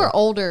 No. You were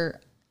older.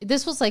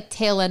 This was like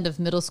tail end of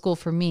middle school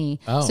for me.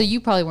 Oh. So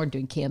you probably weren't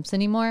doing camps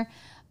anymore.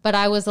 But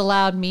I was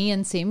allowed, me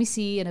and Sammy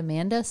C and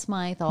Amanda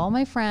Smythe, all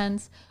my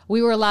friends,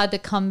 we were allowed to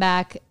come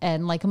back,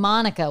 and like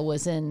Monica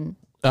was in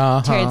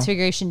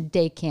Transfiguration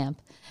Day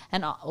Camp.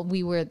 And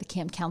we were the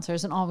camp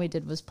counselors, and all we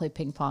did was play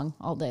ping pong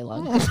all day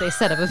long because they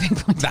set up a ping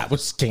pong team. That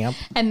was camp.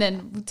 And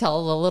then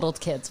tell the little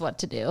kids what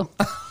to do.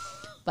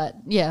 But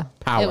yeah,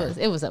 Power.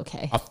 It was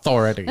okay.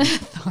 Authority.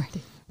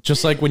 Authority.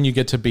 Just like when you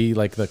get to be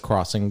like the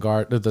crossing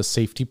guard, the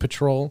safety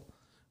patrol.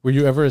 Were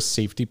you ever a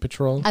safety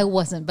patrol? I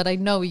wasn't, but I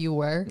know you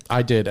were.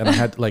 I did, and I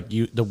had like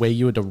the way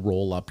you had to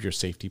roll up your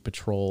safety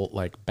patrol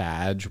like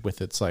badge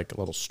with its like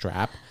little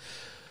strap.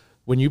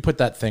 When you put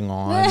that thing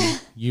on,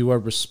 you are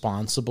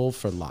responsible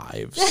for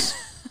lives.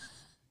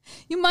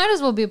 You might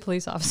as well be a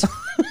police officer.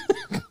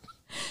 You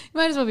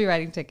might as well be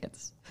writing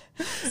tickets.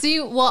 See,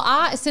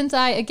 since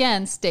I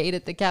again stayed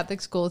at the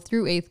Catholic school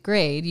through 8th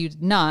grade, you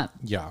did not.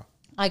 Yeah.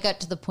 I got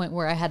to the point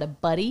where I had a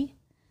buddy.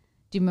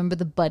 Do you remember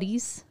the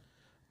buddies?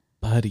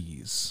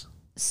 Buddies.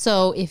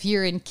 So if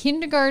you're in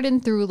kindergarten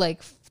through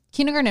like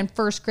kindergarten and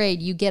 1st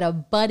grade, you get a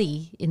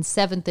buddy in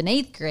 7th and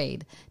 8th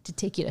grade to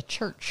take you to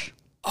church.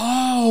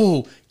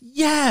 Oh,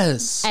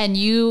 yes. And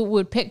you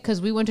would pick, because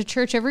we went to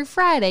church every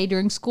Friday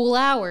during school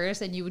hours,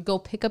 and you would go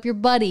pick up your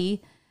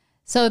buddy.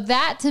 So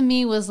that to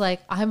me was like,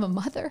 I'm a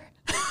mother.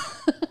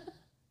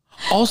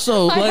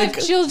 Also, I like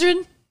have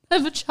children. I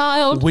have a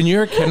child. when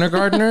you're a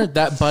kindergartner,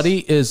 that buddy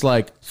is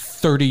like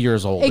 30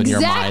 years old in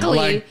your mind.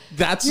 Like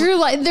that's You're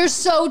like, they're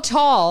so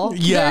tall.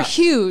 Yeah. They're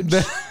huge.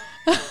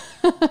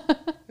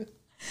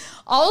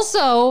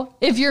 Also,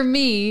 if you're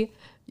me,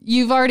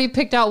 you've already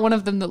picked out one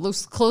of them that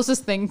looks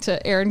closest thing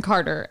to Aaron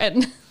Carter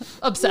and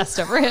obsessed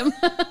over him.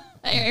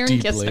 Aaron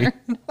deeply. Kistner.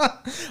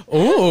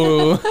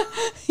 Oh,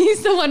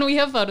 He's the one. We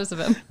have photos of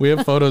him. we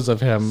have photos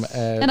of him,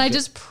 And I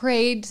just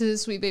prayed to the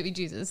sweet baby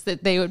Jesus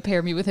that they would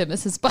pair me with him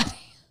as his buddy.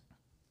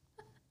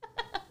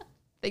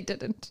 They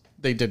didn't.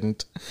 They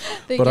didn't.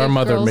 They But our gave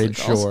mother girls made and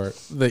girls.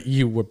 sure that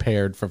you were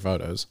paired for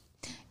photos.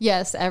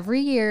 Yes,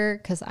 every year,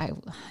 because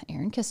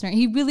Aaron Kistner,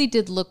 he really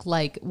did look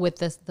like with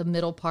the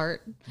middle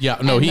part. Yeah,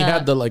 no, and he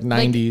had the like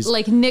 90s.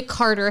 like Nick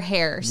Carter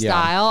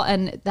hairstyle,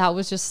 and that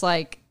was just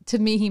like, to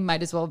me, he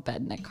might as well have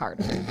been Nick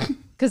Carter.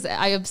 Because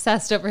I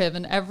obsessed over him,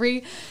 and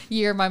every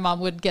year my mom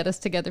would get us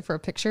together for a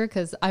picture,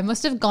 because I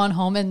must have gone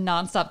home and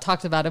nonstop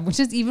talked about him, which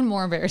is even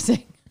more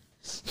embarrassing.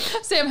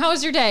 Sam, how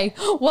was your day?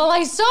 Well,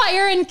 I saw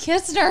Aaron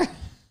Kistner.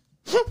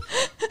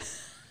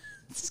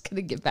 Just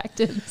gonna get back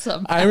to him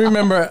somehow. I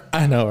remember.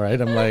 I know, right?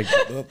 I'm like,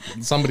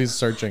 somebody's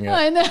searching it.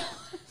 I know.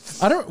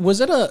 I don't.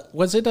 Was it a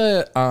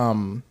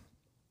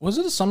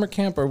summer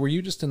camp, or were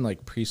you just in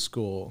like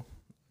preschool?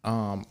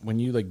 When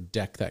you like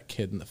deck that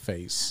kid in the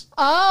face.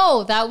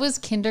 Oh, that was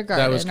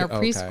kindergarten That was or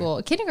preschool.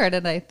 Okay.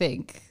 Kindergarten, I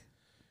think.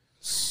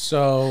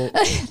 So,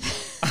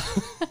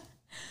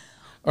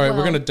 all right,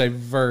 we're going to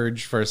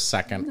diverge for a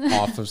second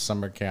off of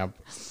summer camp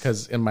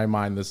because in my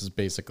mind, this is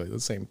basically the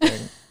same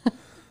thing.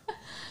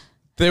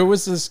 There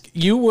was this,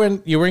 you were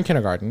in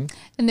kindergarten.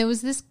 And there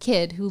was this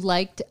kid who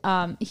liked,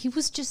 he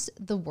was just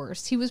the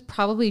worst. He was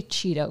probably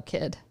Cheeto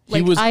kid.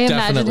 He was I imagine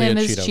definitely him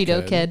a as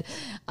Cheeto Cheeto kid.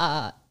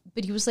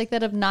 But he was like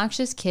that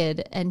obnoxious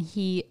kid, and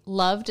he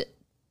loved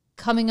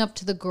coming up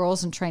to the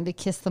girls and trying to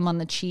kiss them on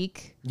the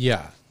cheek.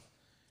 Yeah.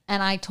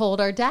 And I told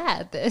our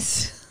dad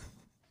this.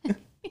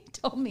 He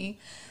told me,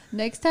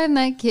 next time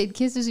that kid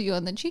kisses you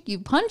on the cheek, you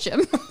punch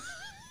him.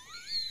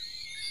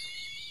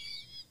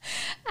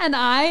 And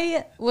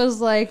I was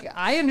like,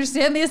 I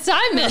understand the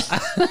assignment.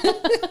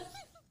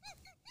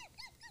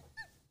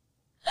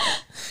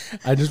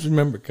 I just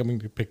remember coming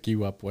to pick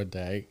you up one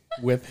day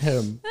with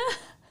him.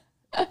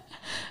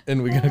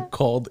 And we got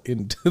called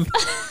into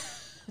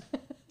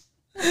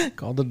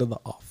the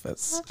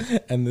office.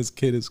 And this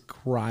kid is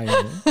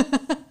crying.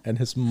 And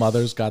his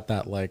mother's got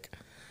that like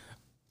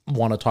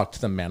want to talk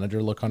to the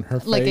manager look on her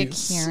face. Like a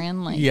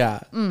Karen, like yeah.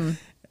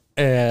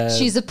 And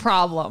she's a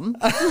problem.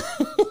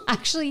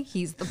 Actually,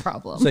 he's the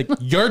problem. it's like,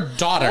 your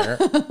daughter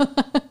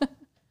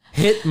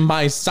hit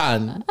my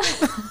son.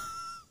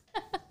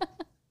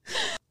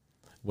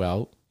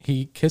 Well,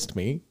 he kissed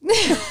me.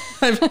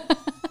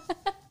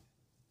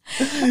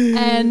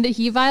 And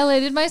he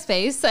violated my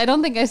space. I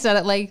don't think I said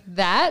it like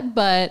that,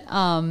 but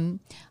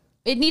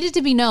it needed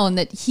to be known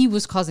that he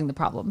was causing the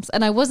problems.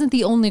 And I wasn't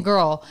the only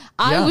girl.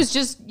 I was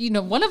just,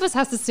 one of us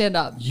has to stand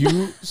up.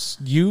 You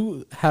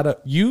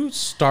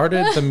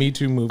started the Me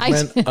Too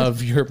movement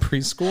of your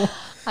preschool.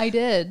 I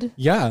did.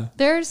 Yeah.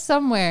 There's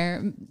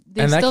somewhere.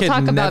 They And that still kid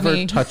talk about never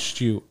me.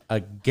 touched you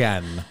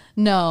again.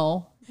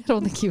 No, I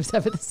don't think he was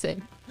ever the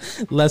same.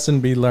 Lesson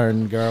be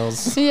learned,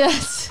 girls.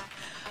 Yes.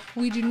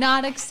 We do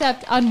not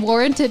accept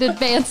unwarranted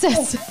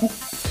advances.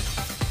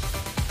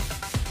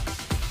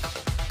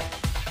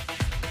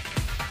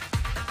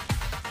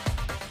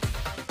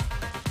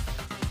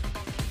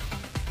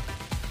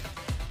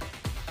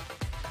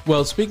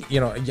 Well,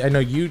 I know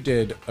you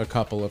did a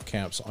couple of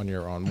camps on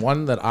your own.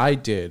 One that I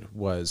did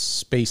was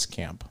space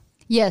camp.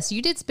 Yes,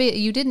 you did.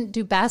 You didn't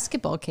do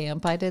basketball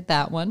camp. I did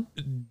that one.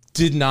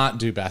 Did not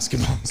do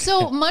basketball camp.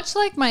 So much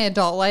like my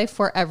adult life,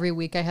 where every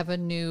week I have a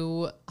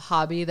new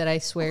hobby that I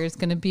swear is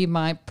going to be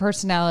my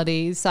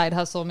personality side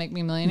hustle, make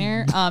me a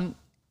millionaire.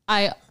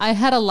 I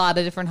had a lot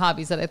of different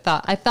hobbies that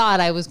I thought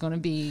I was going to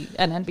be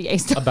an NBA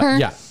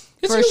star.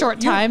 For a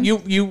short time.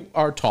 You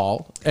are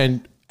tall,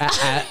 and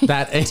at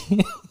that age,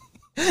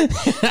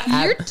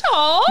 you're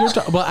tall.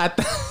 Well, at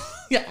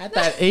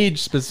that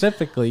age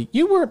specifically,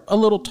 you were a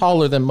little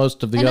taller than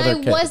most of the other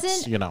kids.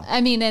 Wasn't.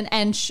 I mean,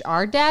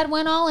 our dad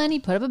went all in. He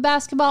put up a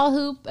basketball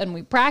hoop, and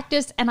we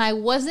practiced. And I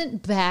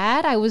wasn't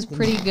bad. I was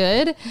pretty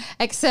good,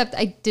 except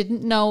I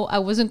didn't know I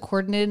wasn't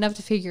coordinated enough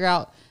to figure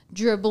out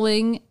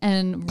dribbling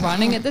and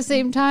running at the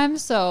same time.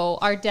 So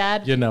our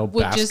dad would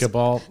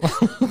basketball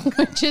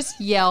would just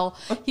yell.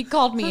 He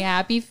called me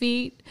happy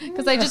feet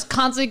because I just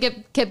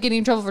constantly kept getting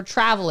in trouble for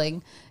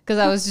traveling because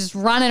I was just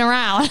running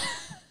around.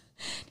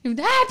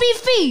 Happy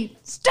feet,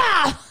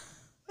 stop.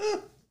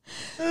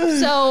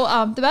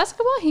 So the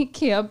basketball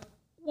camp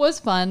was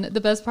fun.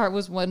 The best part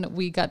was when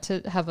we got to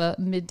have a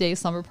midday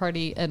slumber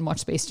party and watch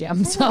Space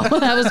Jam. So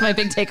that was my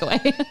big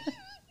takeaway.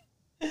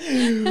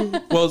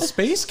 Well,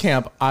 space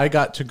camp, I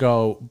got to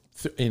go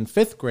in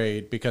 5th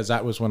grade because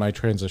that was when I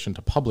transitioned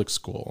to public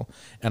school,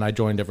 and I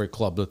joined every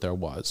club that there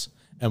was.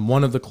 And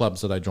one of the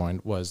clubs that I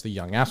joined was the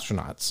Young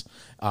Astronauts,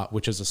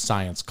 which is a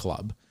science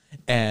club.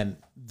 And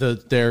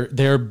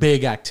their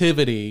big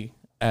activity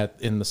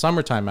in the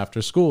summertime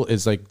after school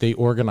is like they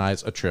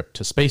organize a trip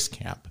to space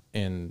camp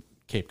in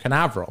Cape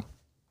Canaveral.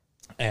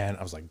 And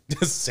I was like,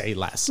 just say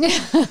less.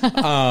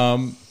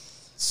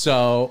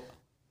 So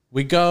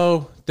we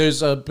go,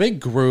 there's a big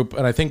group,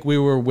 and I think we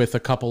were with a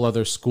couple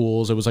other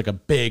schools. It was like a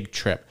big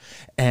trip.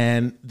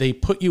 And they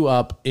put you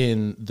up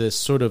in this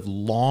sort of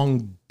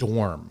long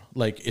dorm.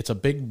 Like it's a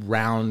big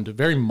round,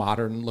 very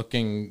modern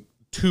looking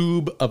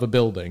tube of a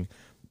building.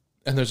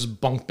 And there's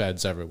just bunk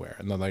beds everywhere.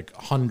 And then like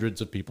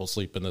hundreds of people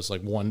sleep in this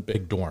like one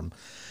big dorm.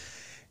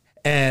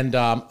 And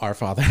our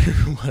father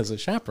was a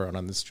chaperone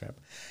on this trip.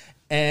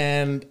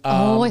 And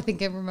I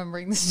think I'm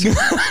remembering this.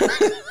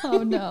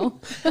 Oh no.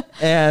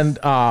 And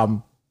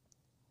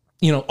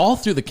all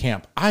through the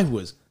camp, I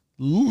was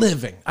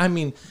living. I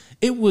mean,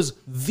 it was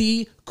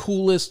the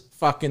coolest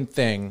fucking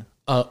thing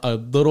a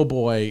little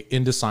boy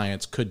into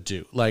science could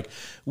do. Like,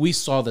 we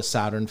saw the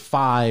Saturn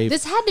V.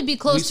 This had to be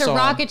close to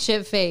rocket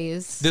ship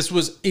phase. This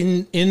was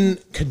in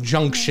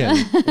conjunction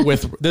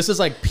with, this is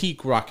like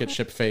peak rocket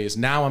ship phase.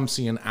 Now I'm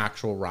seeing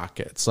actual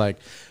rockets. Like,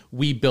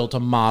 we built a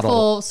model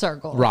full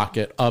circle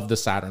rocket of the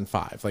Saturn V.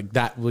 Like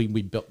that we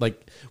built,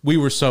 like we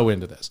were so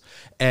into this.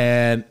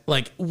 And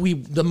like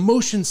the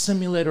motion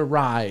simulator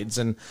rides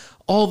and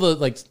all the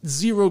like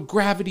zero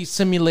gravity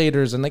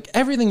simulators and like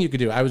everything you could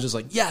do. I was just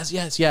like, yes,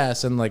 yes,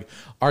 yes. And like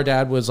our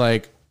dad was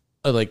like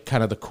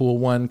kind of the cool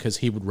one because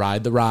he would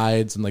ride the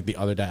rides and like the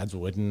other dads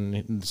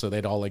wouldn't. And so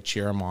they'd all like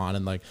cheer him on.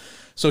 And like,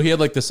 so he had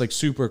like this like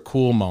super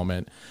cool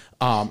moment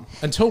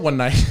until one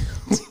night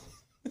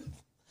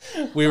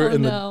we were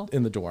in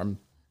the dorm,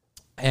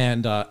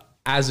 and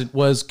as it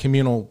was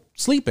communal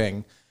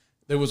sleeping,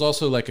 there was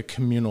also like a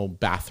communal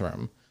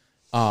bathroom.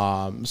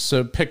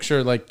 So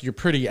picture like your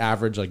pretty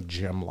average like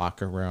gym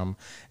locker room,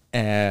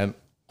 and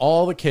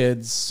all the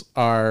kids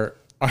are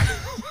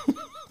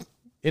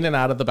in and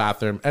out of the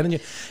bathroom. And then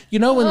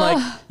when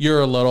like you're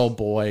a little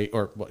boy,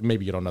 or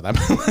maybe you don't know that,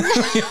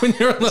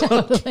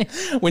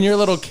 when you're a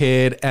little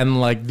kid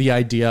and like the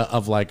idea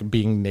of like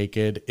being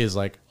naked is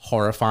like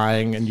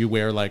horrifying, and you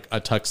wear like a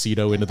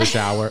tuxedo into the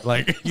shower,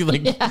 like you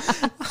like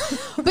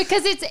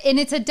because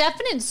it's a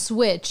definite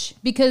switch,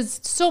 because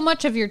so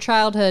much of your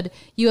childhood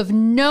you have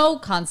no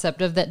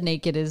concept of that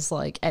naked is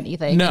like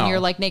anything. And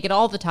you're like naked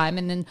all the time,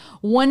 and then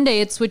one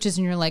day it switches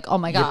and you're like, oh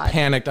my god, you're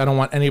panicked. I don't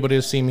want anybody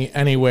to see me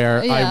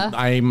anywhere.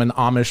 I'm an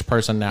Amish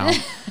person now.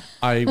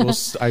 I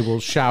will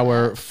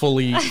shower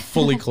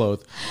fully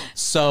clothed.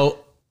 So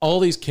all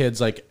these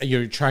kids, like,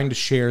 you're trying to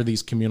share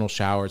these communal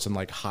showers and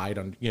like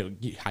hide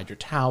you hide your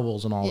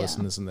towels and all this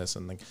and this and this,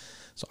 and like,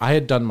 so I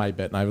had done my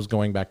bit and I was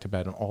going back to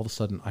bed, and all of a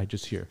sudden I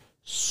just hear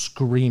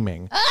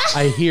screaming.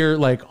 I hear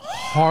like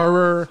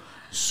horror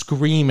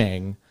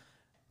screaming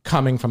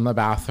coming from the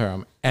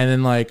bathroom, and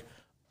then like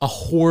a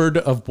horde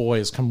of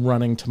boys come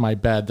running to my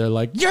bed. They're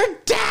like, "Your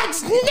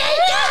dad's naked!"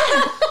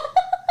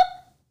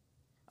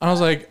 I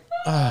was like,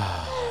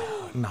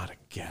 not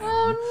again.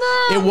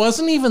 Oh, no. It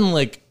wasn't even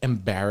like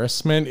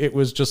embarrassment. It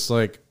was just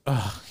like,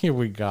 here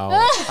we go.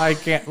 I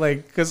can't,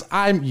 like, because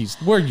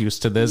we're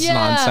used to this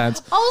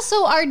nonsense.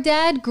 Also, our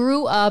dad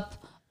grew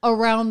up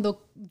around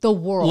the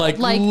world. Like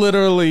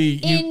literally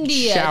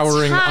India,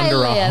 showering Thailand,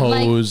 under a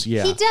hose.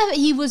 Like,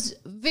 he was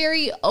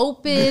very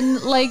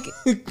open. Like,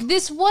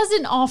 this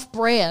wasn't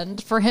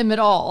off-brand for him at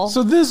all.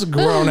 So this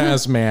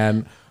grown-ass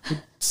man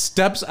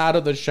steps out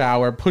of the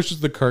shower, pushes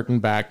the curtain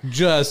back,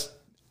 just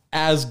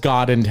as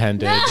God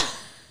intended.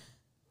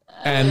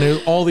 And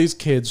there's all these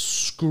kids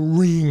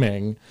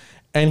screaming.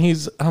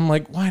 And I'm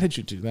like, why did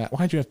you do that?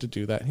 Why'd you have to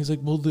do that? And he's like,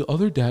 well, the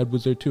other dad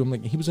was there too. I'm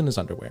like, he was in his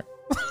underwear.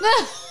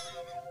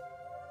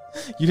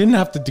 You didn't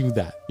have to do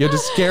that. You had to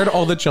scare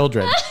all the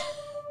children.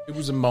 It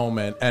was a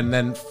moment. And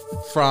then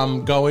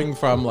from going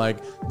from like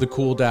the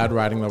cool dad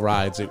riding the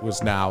rides, it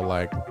was now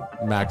like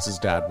Max's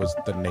dad was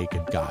the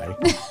naked guy.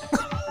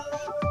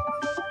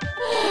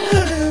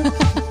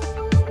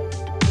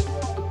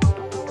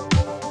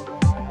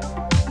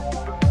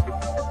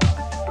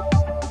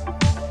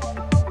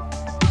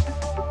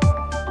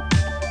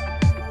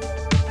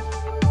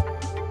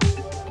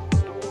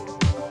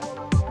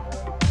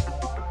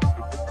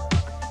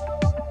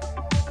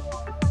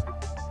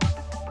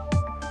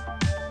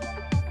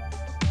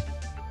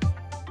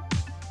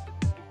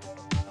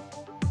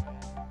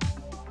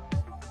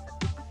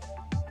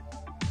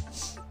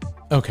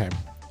 Okay.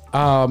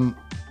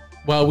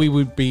 Well, we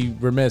would be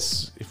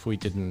remiss if we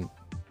didn't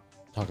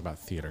talk about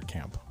theater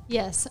camp.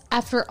 Yes.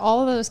 After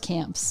all of those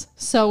camps,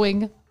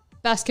 sewing,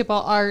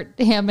 basketball, art,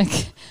 hammock,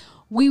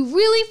 we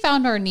really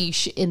found our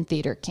niche in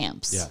theater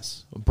camps.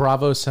 Yes.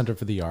 Bravo Center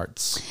for the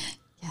Arts.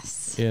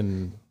 Yes.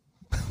 In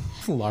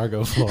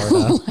Largo,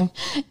 Florida.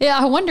 Yeah,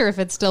 I wonder if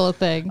it's still a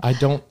thing. I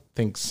don't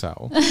think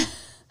so.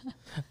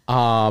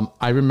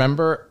 I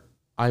remember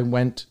I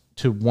went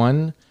to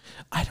one...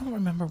 I don't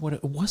remember what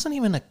it wasn't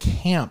even a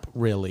camp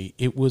really.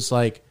 It was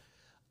like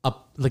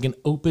an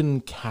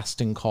open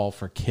casting call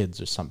for kids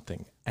or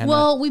something. And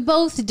we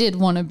both did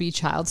want to be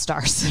child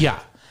stars. Yeah.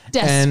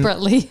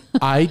 Desperately.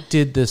 And I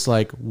did this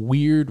like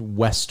weird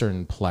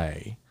Western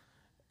play,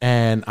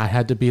 and I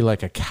had to be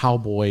like a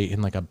cowboy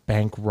in like a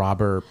bank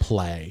robber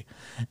play.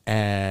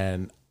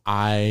 And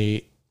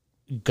I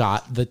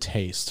got the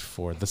taste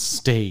for the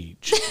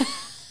stage.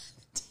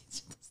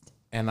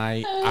 And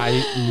I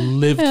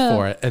lived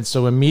for it. And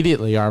so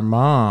immediately our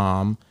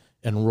mom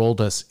enrolled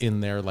us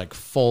in their like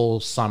full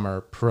summer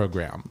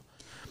program.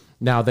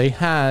 Now they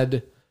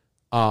had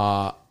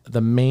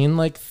the main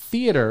like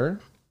theater.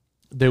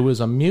 There was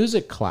a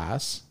music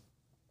class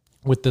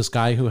with this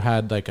guy who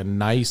had like a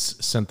nice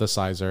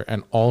synthesizer,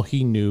 and all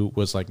he knew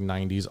was like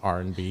 90s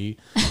R&B.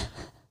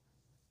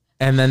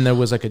 And then there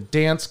was like a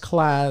dance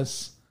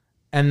class.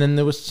 And then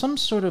there was some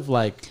sort of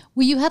like...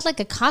 Well, you had like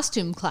a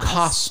costume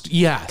class.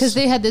 Yes. Because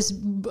they had this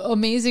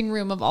amazing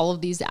room of all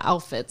of these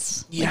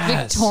outfits. Yes.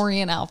 Like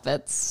Victorian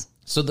outfits.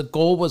 So the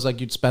goal was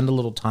like you'd spend a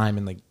little time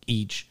in like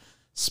each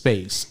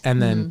space.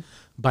 And then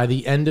by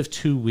the end of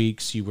 2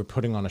 weeks, you were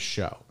putting on a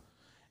show.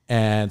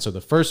 And so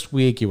the first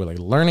week you were like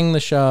learning the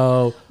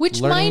show.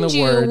 Which, mind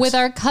you, words. With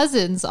our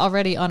cousins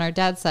already on our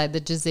dad's side,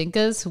 the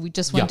jncos, who we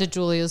just went to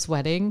Julia's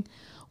wedding...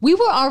 We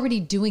were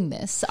already doing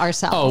this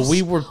ourselves. Oh,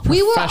 we were professionals.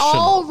 We were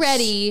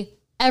already,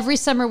 every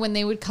summer when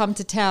they would come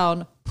to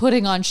town,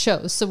 putting on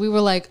shows. So we were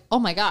like, oh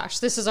my gosh,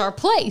 this is our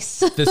place.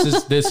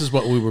 This is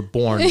what we were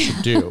born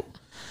to do.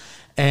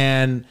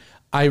 And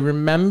I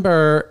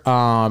remember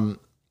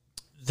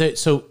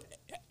so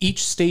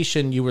each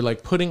station you were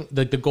like putting,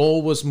 the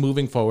goal was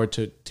moving forward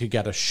to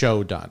get a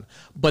show done.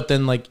 But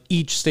then like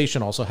each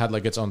station also had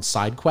like its own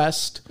side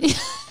quest.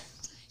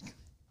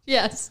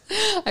 Yes,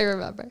 I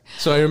remember.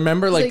 So I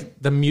remember like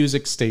the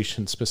music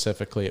station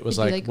specifically. It was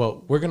like,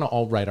 well, we're going to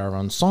all write our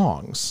own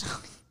songs.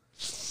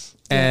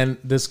 And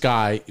this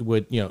guy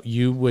would,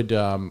 you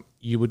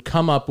would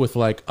come up with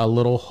like a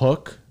little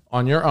hook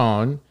on your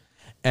own,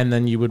 and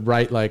then you would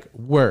write like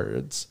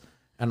words.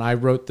 And I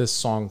wrote this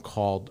song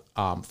called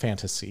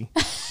Fantasy.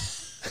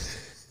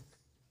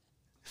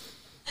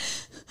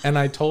 And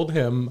I told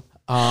him,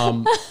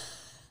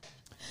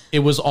 it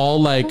was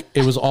all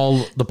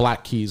the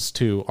black keys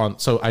too.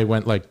 So I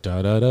went like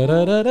da da da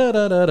da da da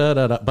da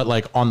da da, but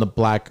like on the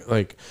black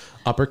like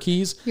upper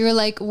keys. You were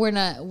like, we're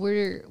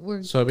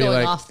so going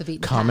like, off the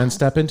beat. Come and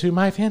step into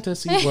my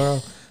fantasy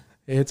world.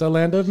 It's a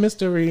land of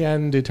mystery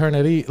and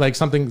eternity. Like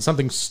something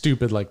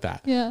stupid like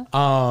that. Yeah.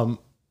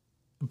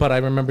 But I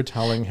remember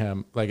telling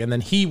him like, and then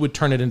he would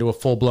turn it into a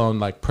full blown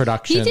like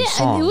production. He did.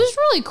 Song. And it was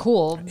really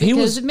cool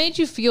because it made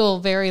you feel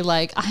very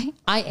like I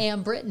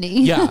am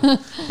Britney. Yeah.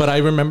 But I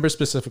remember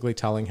specifically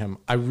telling him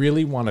I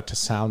really want it to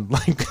sound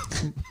like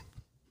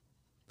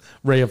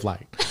Ray of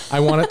Light.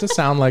 I want it to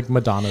sound like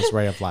Madonna's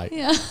Ray of Light.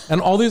 Yeah.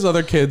 And all these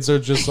other kids are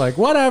just like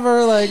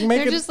whatever. Like make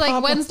They're it just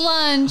like when's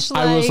lunch?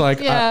 I was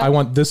like I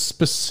want this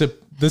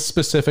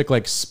specific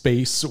like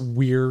space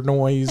weird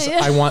noise.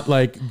 I want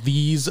like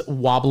these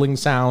wobbling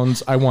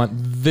sounds. I want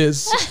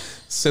this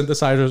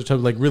synthesizer to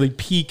like really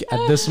peak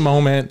at this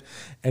moment.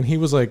 And he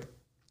was like,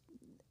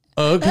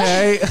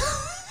 okay.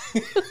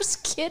 Whose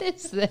kid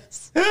is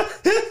this?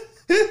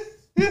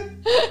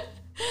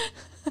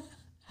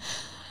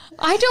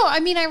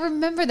 I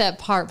remember that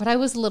part, but I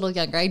was a little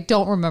younger. I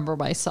don't remember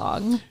my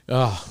song.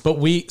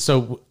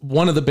 So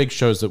one of the big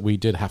shows that we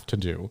did have to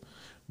do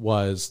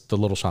was The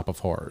Little Shop of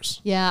Horrors.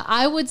 Yeah,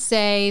 I would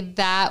say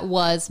that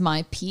was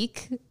my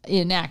peak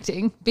in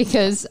acting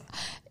because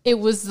it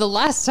was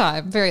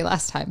the very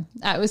last time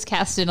I was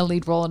cast in a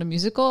lead role in a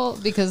musical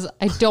because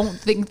I don't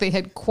think they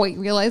had quite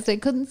realized I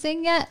couldn't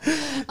sing yet.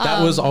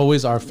 That was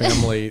always our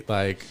family,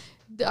 like...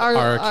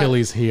 our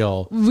Achilles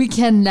heel. We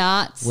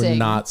cannot sing. We're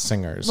not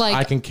singers. Like,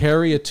 I can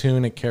carry a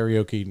tune at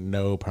karaoke,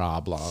 no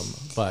problem.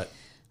 But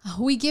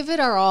we give it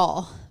our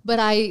all. But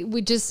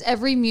we just,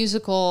 every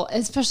musical,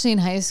 especially in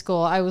high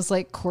school, I was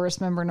like chorus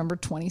member number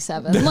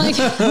 27. Like,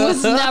 I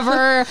was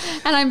never,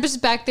 and I'm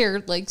just back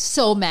there like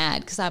so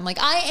mad because I'm like,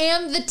 I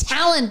am the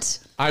talent.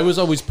 I was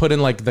always put in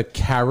like the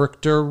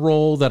character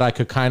role that I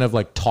could kind of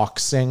like talk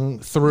sing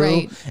through.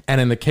 Right.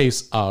 And in the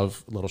case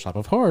of Little Shop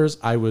of Horrors,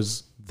 I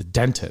was the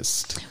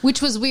dentist.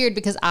 Which was weird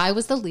because I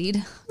was the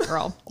lead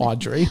girl.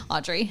 Audrey.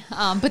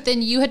 But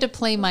then you had to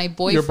play my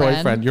boyfriend. Your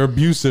boyfriend, your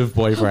abusive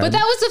boyfriend. But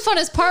that was the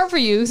funnest part for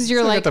you because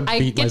you're like, I get to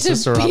beat my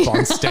sister up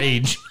on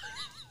stage.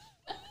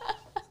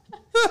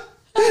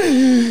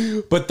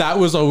 But that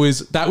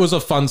was a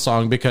fun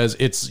song because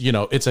it's, you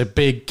know, it's a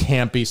big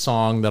campy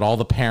song that all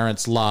the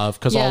parents love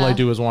because all I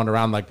do is wander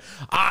around like,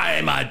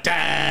 I'm a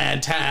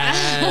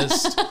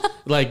dentist.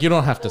 Like, you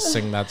don't have to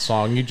sing that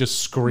song. You just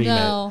scream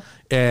it.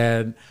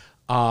 And,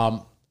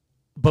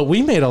 but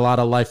we made a lot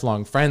of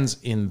lifelong friends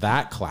in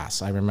that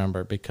class, I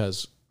remember,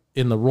 because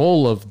in the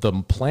role of the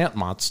plant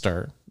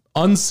monster,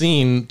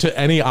 unseen to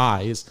any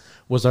eyes,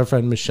 was our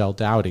friend Michelle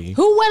Dowdy,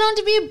 who went on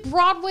to be a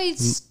Broadway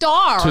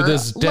star. To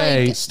this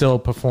day, still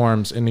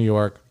performs in New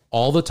York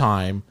all the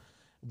time.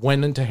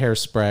 Went into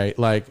Hairspray.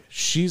 Like,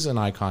 she's an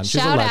icon.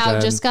 She's a legend. Shout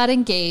out, just got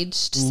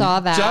engaged. Saw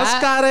that.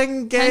 Just got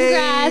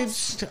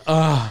engaged.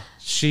 Congrats.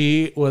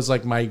 She was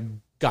like my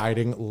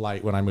guiding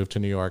light when I moved to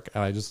New York,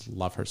 and I just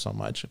love her so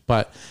much.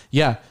 But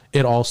yeah,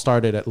 it all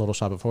started at Little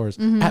Shop of Horrors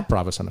at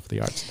Bravo Center for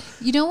the Arts.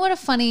 You know what a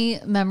funny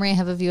memory I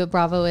have of you at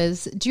Bravo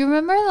is? Do you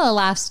remember the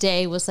last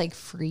day was like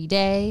free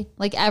day?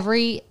 Like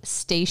every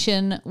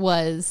station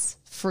was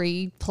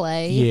free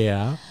play.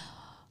 Yeah.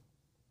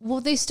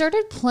 Well, they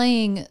started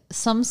playing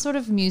some sort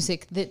of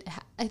music that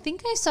I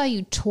think I saw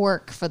you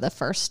twerk for the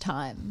first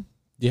time.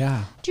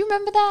 Yeah. Do you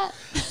remember that?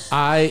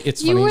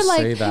 It's funny you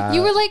say that.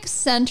 You were like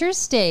center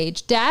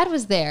stage. Dad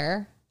was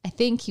there. I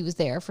think he was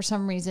there for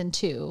some reason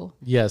too.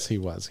 Yes, he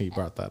was. He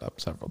brought that up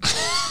several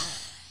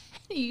times.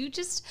 You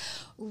just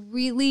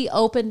really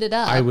opened it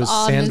up. I was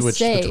sandwiched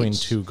between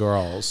two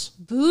girls.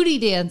 Booty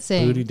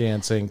dancing.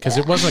 Because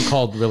it wasn't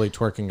called really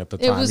twerking at the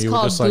time. It was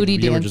called booty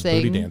dancing. You were just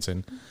booty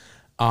dancing.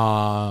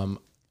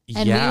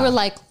 And we were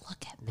like,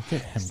 look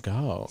at him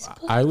go.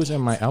 I was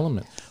in my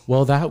element.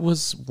 Well, that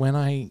was when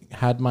I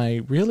had my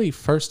really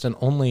first and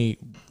only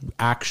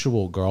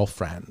actual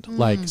girlfriend,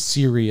 like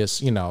serious,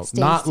 you know,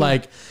 Stacey. Not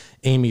like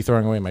Amy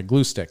throwing away my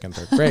glue stick in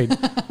third grade,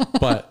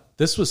 but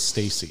this was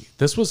Stacy.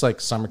 This was like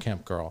summer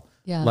camp girl.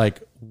 Yeah.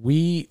 Like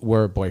we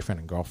were boyfriend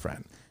and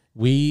girlfriend.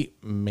 We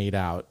made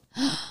out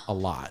a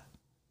lot.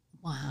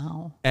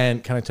 Wow.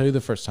 And can I tell you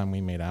the first time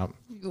we made out?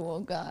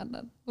 Oh,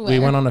 God. Where? We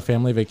went on a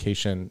family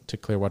vacation to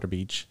Clearwater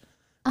Beach.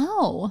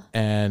 Oh.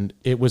 And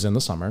it was in the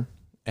summer.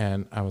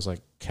 And I was like,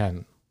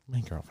 can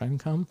my girlfriend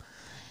come?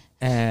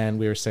 And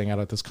we were staying out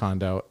at this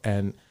condo.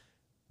 And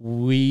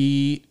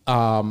we,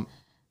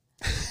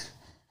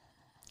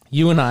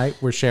 you and I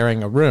were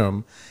sharing a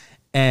room.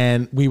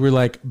 And we were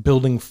like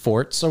building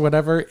forts or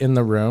whatever in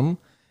the room.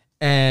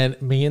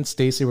 And me and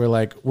Stacy were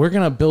like, we're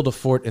going to build a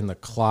fort in the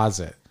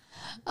closet.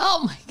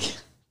 Oh, my God.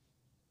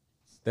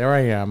 There I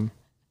am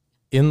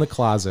in the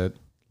closet,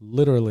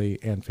 literally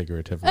and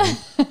figuratively.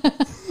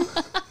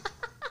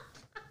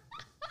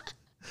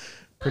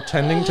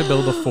 Pretending to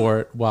build a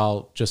fort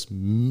while just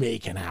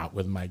making out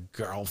with my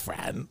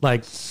girlfriend.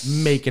 Like,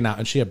 making out.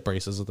 And she had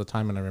braces at the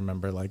time, and I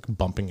remember, like,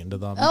 bumping into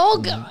them. Oh,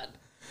 God.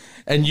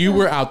 And you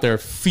were out there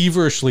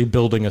feverishly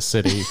building a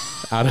city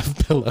out of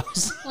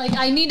pillows. Like,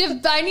 I need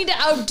to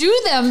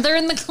outdo them. They're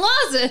in the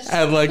closet.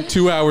 And like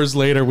 2 hours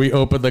later, we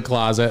opened the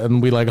closet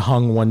and we like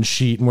hung one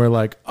sheet and we're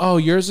like, oh,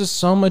 yours is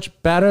so much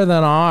better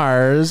than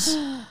ours.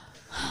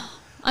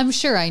 I'm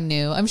sure I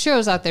knew. I'm sure I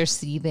was out there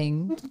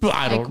seething.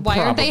 Why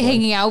aren't they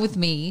hanging out with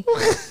me?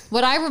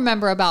 What I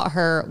remember about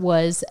her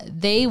was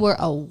they were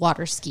a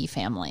water ski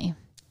family.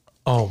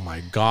 Oh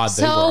my God,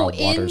 they were a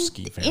water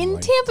ski family. In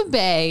Tampa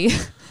Bay,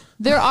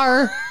 there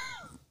are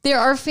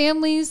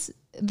families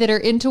that are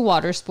into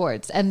water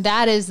sports, and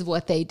that is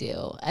what they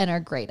do and are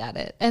great at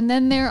it. And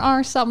then there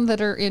are some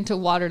that are into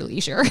water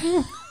leisure.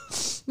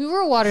 We were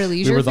a water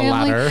leisure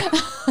family. We were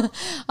the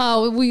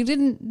latter. We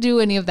didn't do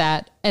any of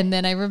that. And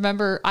then I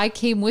remember I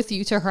came with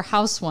you to her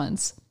house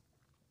once,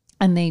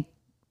 and they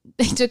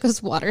took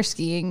us water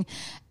skiing,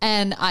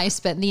 and I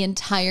spent the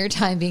entire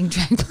time being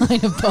dragged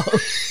behind a boat.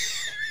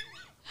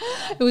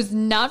 It was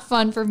not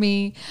fun for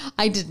me.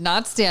 I did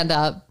not stand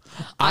up.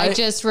 I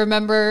just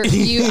remember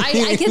you.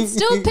 I can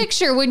still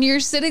picture when you're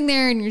sitting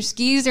there and your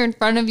skis are in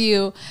front of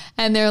you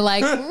and they're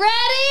like,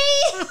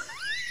 ready?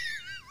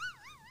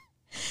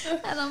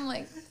 And I'm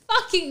like,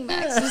 fucking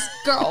Max's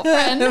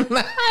girlfriend.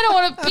 I don't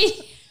want to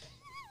be.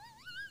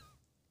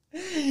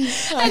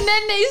 And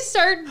then they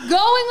start going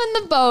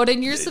on the boat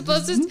and you're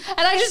supposed to, and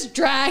I just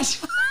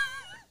dragged.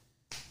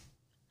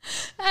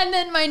 And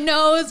then my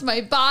nose,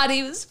 my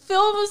body was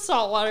filled with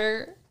salt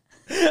water.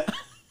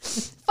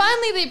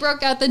 Finally, they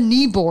broke out the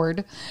knee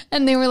board,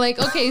 and they were like,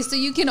 "Okay, so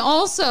you can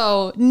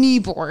also knee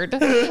board,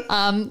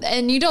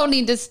 and you don't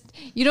need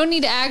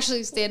to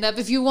actually stand up.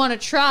 If you want to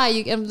try,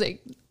 you can." I'm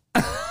like,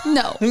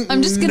 "No,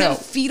 I'm just gonna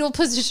fetal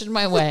position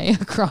my way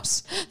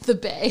across the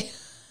bay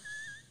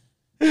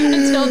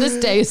until this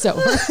day is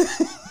over."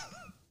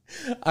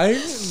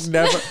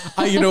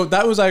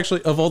 That was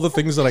actually, of all the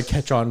things that I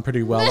catch on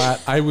pretty well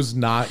at, I was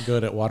not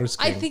good at water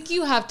skiing. I think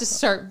you have to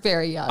start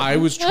very young. I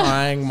was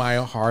trying my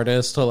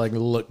hardest to like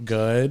look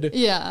good.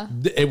 Yeah.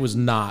 It was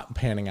not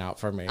panning out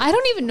for me. I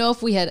don't even know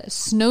if we had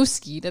snow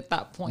skied at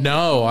that point.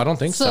 No, I don't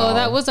think so. So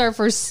that was our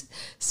first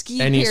ski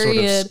Any period.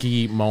 sort of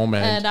ski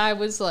moment. And I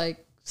was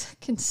like,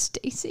 can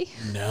Stacy?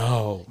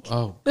 No.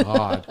 Oh,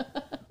 God.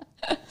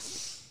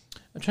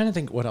 I'm trying to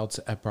think what else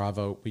at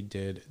Bravo we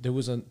did.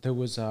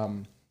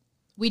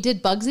 We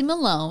did Bugsy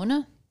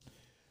Malone.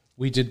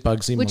 Which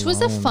was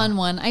a fun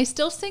one. I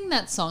still sing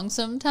that song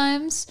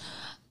sometimes.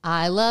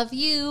 I love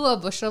you, a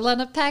bushel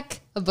and a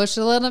peck, and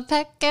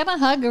a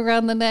hug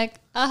around the neck,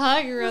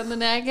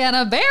 and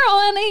a barrel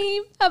and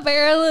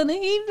a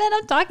heave, and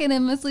I'm talking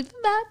in my sleep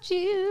about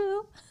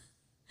you.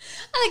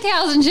 And the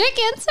cows and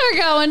chickens are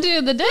going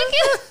to the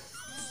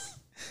Dickens.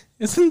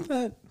 Isn't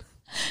that?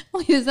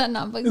 Wait, is that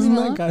not Bugsy Isn't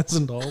Malone? that Guys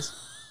and Dolls?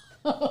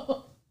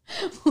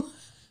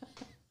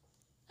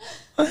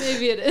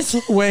 Maybe it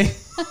is. Wait.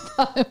 I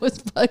thought it was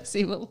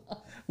Bugsy Malone.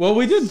 Well,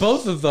 we did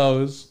both of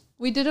those.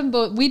 We did them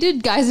both. We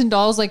did Guys and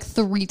Dolls like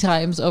 3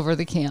 times over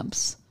the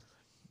camps.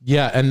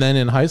 Yeah, and then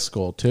in high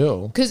school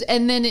too.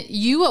 And then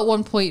you at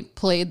one point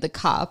played the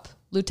cop,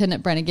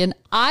 Lieutenant Brennigan.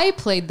 I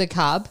played the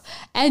cop,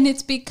 and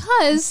it's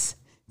because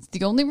it's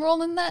the only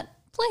role in that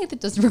play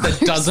that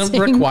doesn't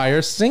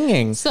require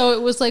singing. So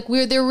it was like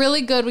they're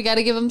really good. We got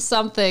to give them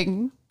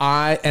something.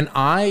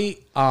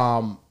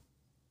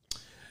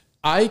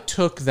 I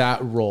took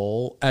that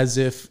role as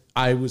if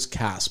I was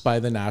cast by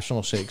the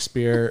National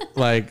Shakespeare,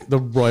 like the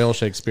Royal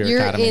Shakespeare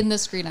Academy. You're in the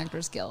Screen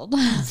Actors Guild.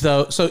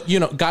 So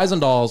Guys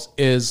and Dolls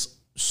is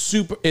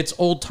super. It's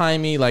old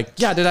timey,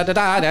 like I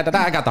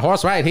got the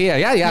horse right here,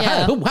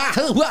 yeah.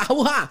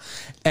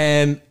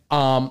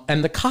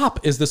 And the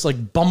cop is this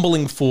like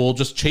bumbling fool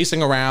just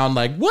chasing around,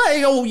 like,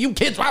 "Wait, oh, you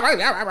kids!"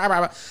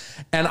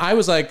 And I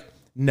was like,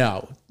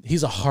 no,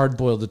 he's a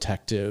hard-boiled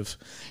detective.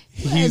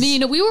 We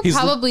were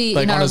probably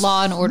like in our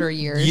Law and Order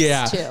years.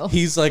 Yeah, too.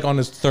 He's like on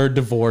his 3rd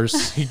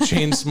divorce. He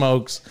chain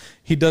smokes.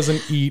 He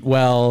doesn't eat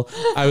well.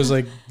 I was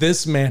like,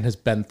 this man has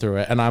been through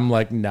it, and I'm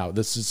like, no,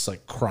 this is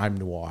like crime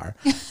noir.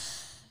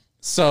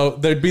 So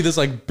there'd be this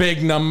like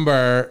big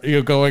number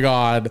going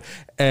on,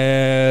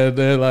 and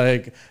then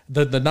like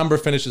the number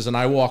finishes, and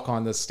I walk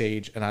on the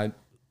stage, and in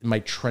my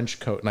trench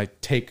coat, and I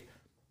take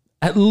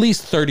at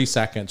least 30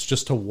 seconds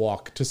just to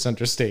walk to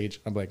center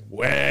stage. I'm like,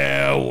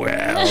 well.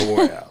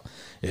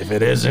 If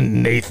it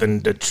isn't Nathan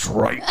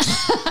Detroit.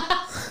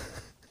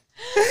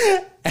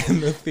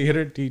 And the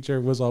theater teacher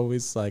was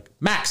always like,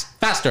 Max,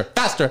 faster.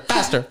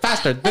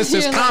 This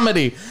is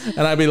comedy.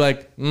 And I'd be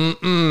like,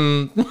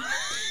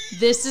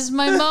 This is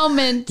my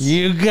moment.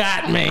 You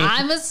got me.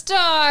 I'm a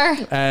star.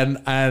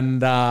 And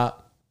not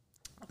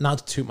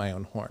to toot my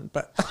own horn,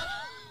 but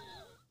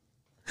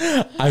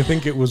I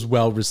think it was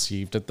well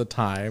received at the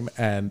time,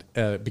 and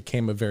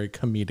became a very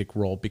comedic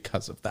role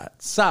because of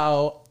that.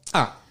 So,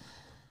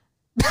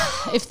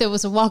 if there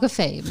was a Walk of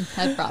Fame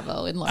at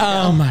Bravo in London.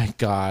 Oh my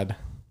God.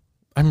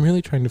 I'm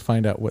really trying to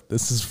find out what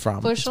this is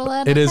from.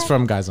 It is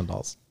from Guys and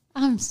Dolls.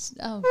 Dang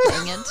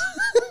it.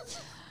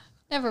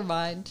 Never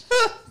mind.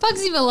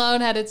 Bugsy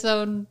Malone had its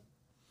own.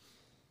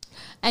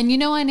 And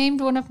I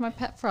named one of my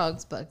pet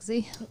frogs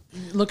Bugsy.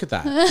 Look at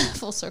that.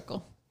 Full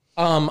circle.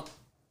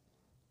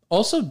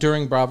 Also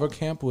during Bravo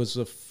Camp was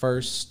the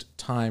first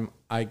time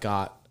I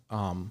got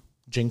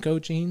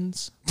jncos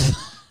jeans.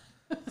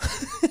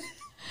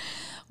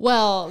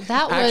 Well,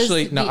 that was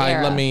actually no.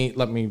 era. Let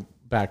me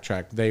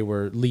backtrack. They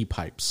were Lee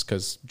pipes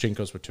because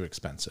jncos were too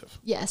expensive.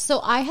 Yeah,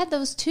 so I had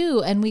those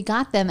too, and we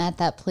got them at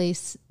that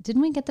place.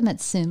 Didn't we get them at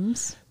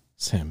Sims?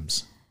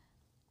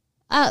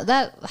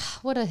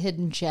 What a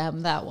hidden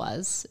gem that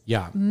was.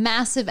 Yeah,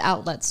 massive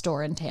outlet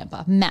store in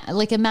Tampa.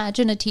 Like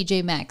imagine a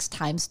TJ Maxx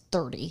times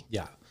 30.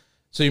 Yeah.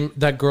 So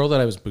that girl that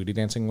I was booty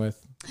dancing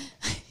with,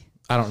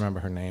 I don't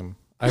remember her name.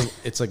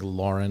 It's like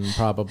Lauren,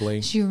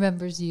 probably. She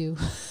remembers you.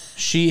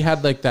 She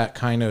had like that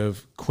kind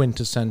of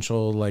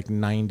quintessential like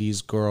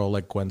 90s girl,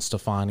 like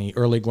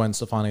early Gwen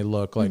Stefani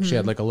look. Like she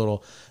had like a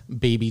little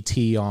baby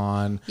tee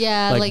on.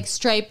 Yeah, like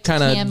striped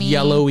kind of cami.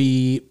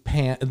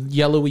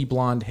 yellowy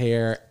blonde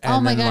hair. And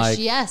oh my gosh,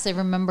 yes, I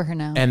remember her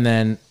now. And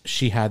then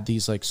she had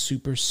these like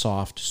super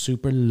soft,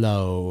 super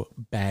low,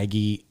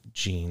 baggy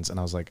jeans. And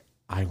I was like,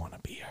 I want to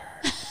be her.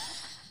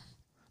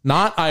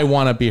 Not I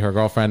want to be her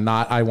girlfriend.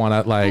 Not I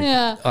want to like.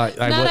 Yeah.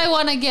 I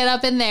want to get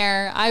up in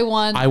there. I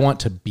want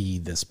to be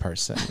this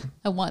person.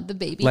 I want the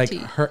baby like tea.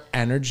 Her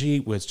energy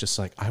was just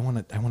like I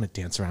want to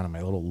dance around in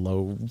my little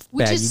low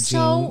Which baggy is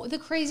jean. the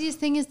craziest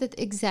thing is that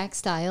the exact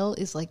style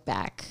is like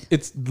back.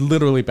 It's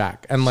literally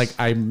back, and like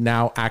I'm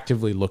now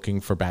actively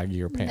looking for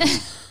baggier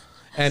pants.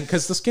 And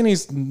because the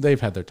skinnies, they've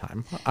had their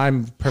time.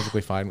 I'm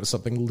perfectly fine with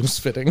something loose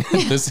fitting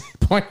at this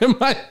point in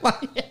my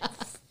life. Yeah.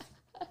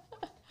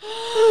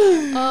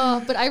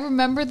 But I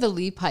remember the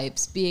Lee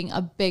pipes being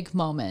a big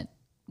moment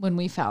when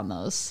we found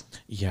those.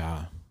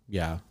 Yeah.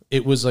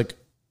 It was like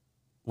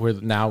we're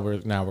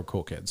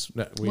cool kids.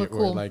 We're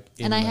cool. like,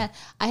 and I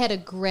had a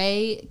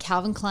gray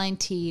Calvin Klein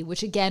tee,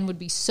 which again would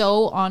be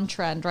so on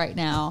trend right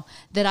now,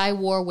 that I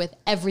wore with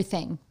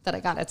everything that I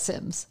got at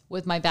Sims,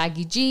 with my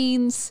baggy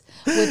jeans,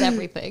 with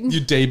everything. You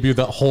debut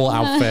that whole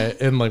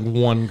outfit in like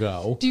one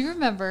go. Do you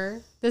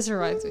remember? This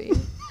reminds me.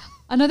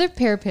 Another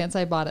pair of pants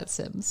I bought at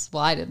Sims.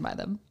 Well, I didn't buy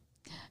them.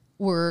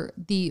 Were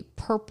the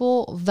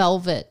purple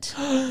velvet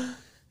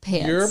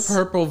pants. Your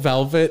purple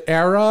velvet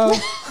era.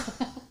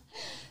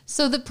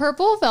 So the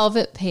purple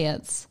velvet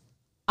pants,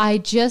 I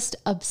just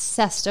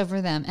obsessed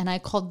over them, and I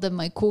called them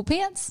my cool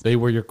pants. They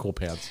were your cool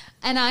pants.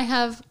 And I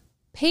have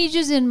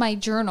pages in my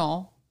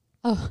journal.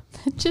 Oh,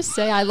 just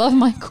say I love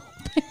my cool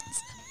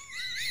pants.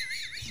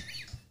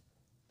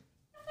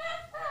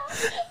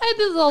 I had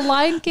this little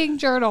Lion King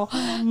journal,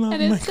 and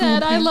it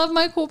said, I love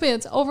my cool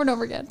pants, over and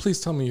over again.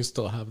 Please tell me you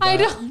still have that. I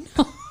don't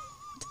know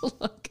to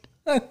look.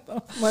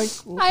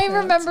 I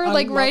remember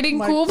like writing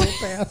cool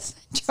pants,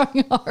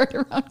 drawing a heart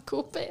around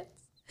cool pants.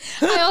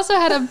 I also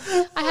had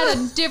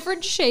a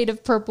different shade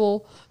of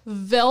purple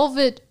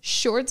velvet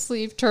short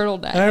sleeve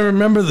turtleneck. I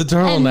remember the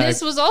turtleneck. And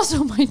this was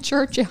also my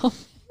church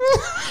outfit.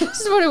 This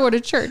is what I wore to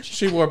church.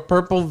 She wore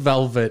purple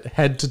velvet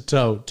head to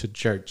toe to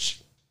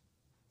church.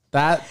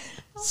 That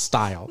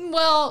style.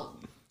 Well,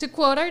 to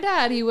quote our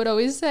dad, he would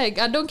always say,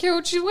 God don't care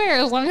what you wear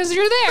as long as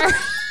you're there.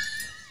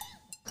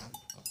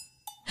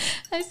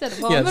 I said,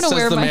 well, I'm going to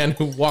wear the man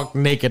who walked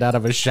naked out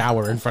of a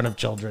shower in front of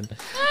children.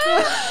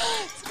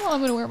 Well, I'm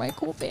going to wear my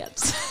cool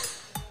pants.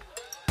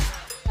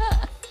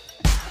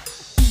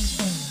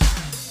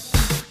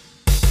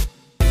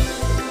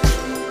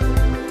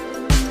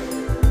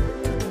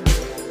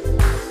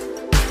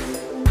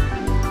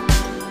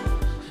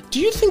 Do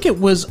you think it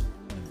was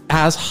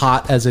as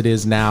hot as it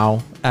is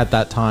now at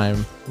that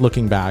time,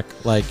 looking back?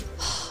 Like,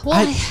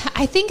 well,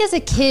 I think as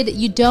a kid,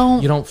 you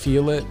don't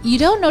feel it. You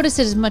don't notice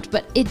it as much,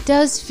 but it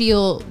does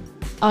feel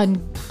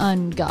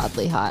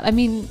ungodly hot. I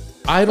mean,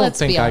 I don't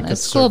think I could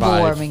survive. Global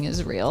warming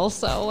is real,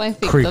 so I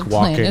think creek the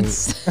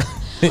planet's.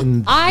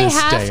 I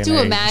have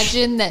to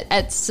imagine that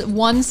at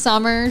one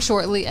summer,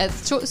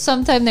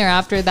 sometime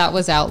thereafter, that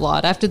was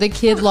outlawed. After the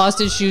kid lost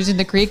his shoes in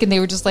the creek, and they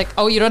were just like,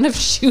 "Oh, you don't have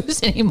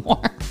shoes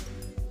anymore."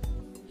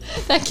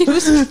 That kid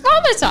was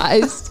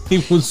traumatized. He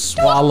was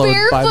swallowed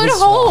by the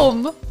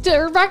home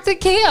back to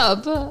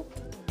camp.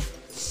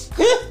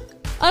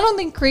 I don't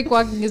think creek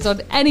walking is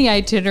on any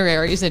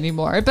itineraries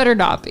anymore. It better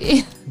not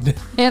be.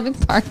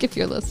 Hammock Park, if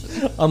you're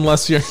listening.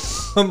 Unless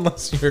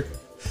you're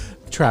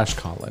trash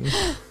Colin.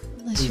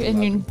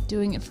 And you're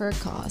doing it for a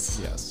cause.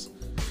 Yes.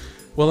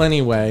 Well,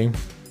 anyway,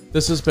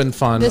 this has been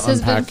fun. This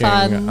has been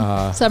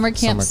fun. Summer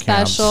camp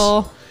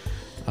special.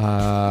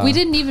 We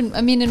didn't even,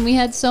 and we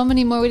had so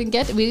many more we didn't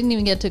get to. We didn't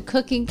even get to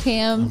cooking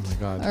camp. Oh my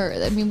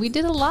God. We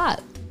did a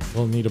lot.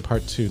 We'll need a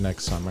part 2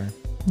 next summer.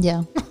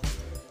 Yeah.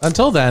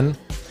 Until then,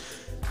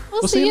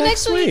 we'll see you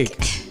next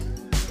week.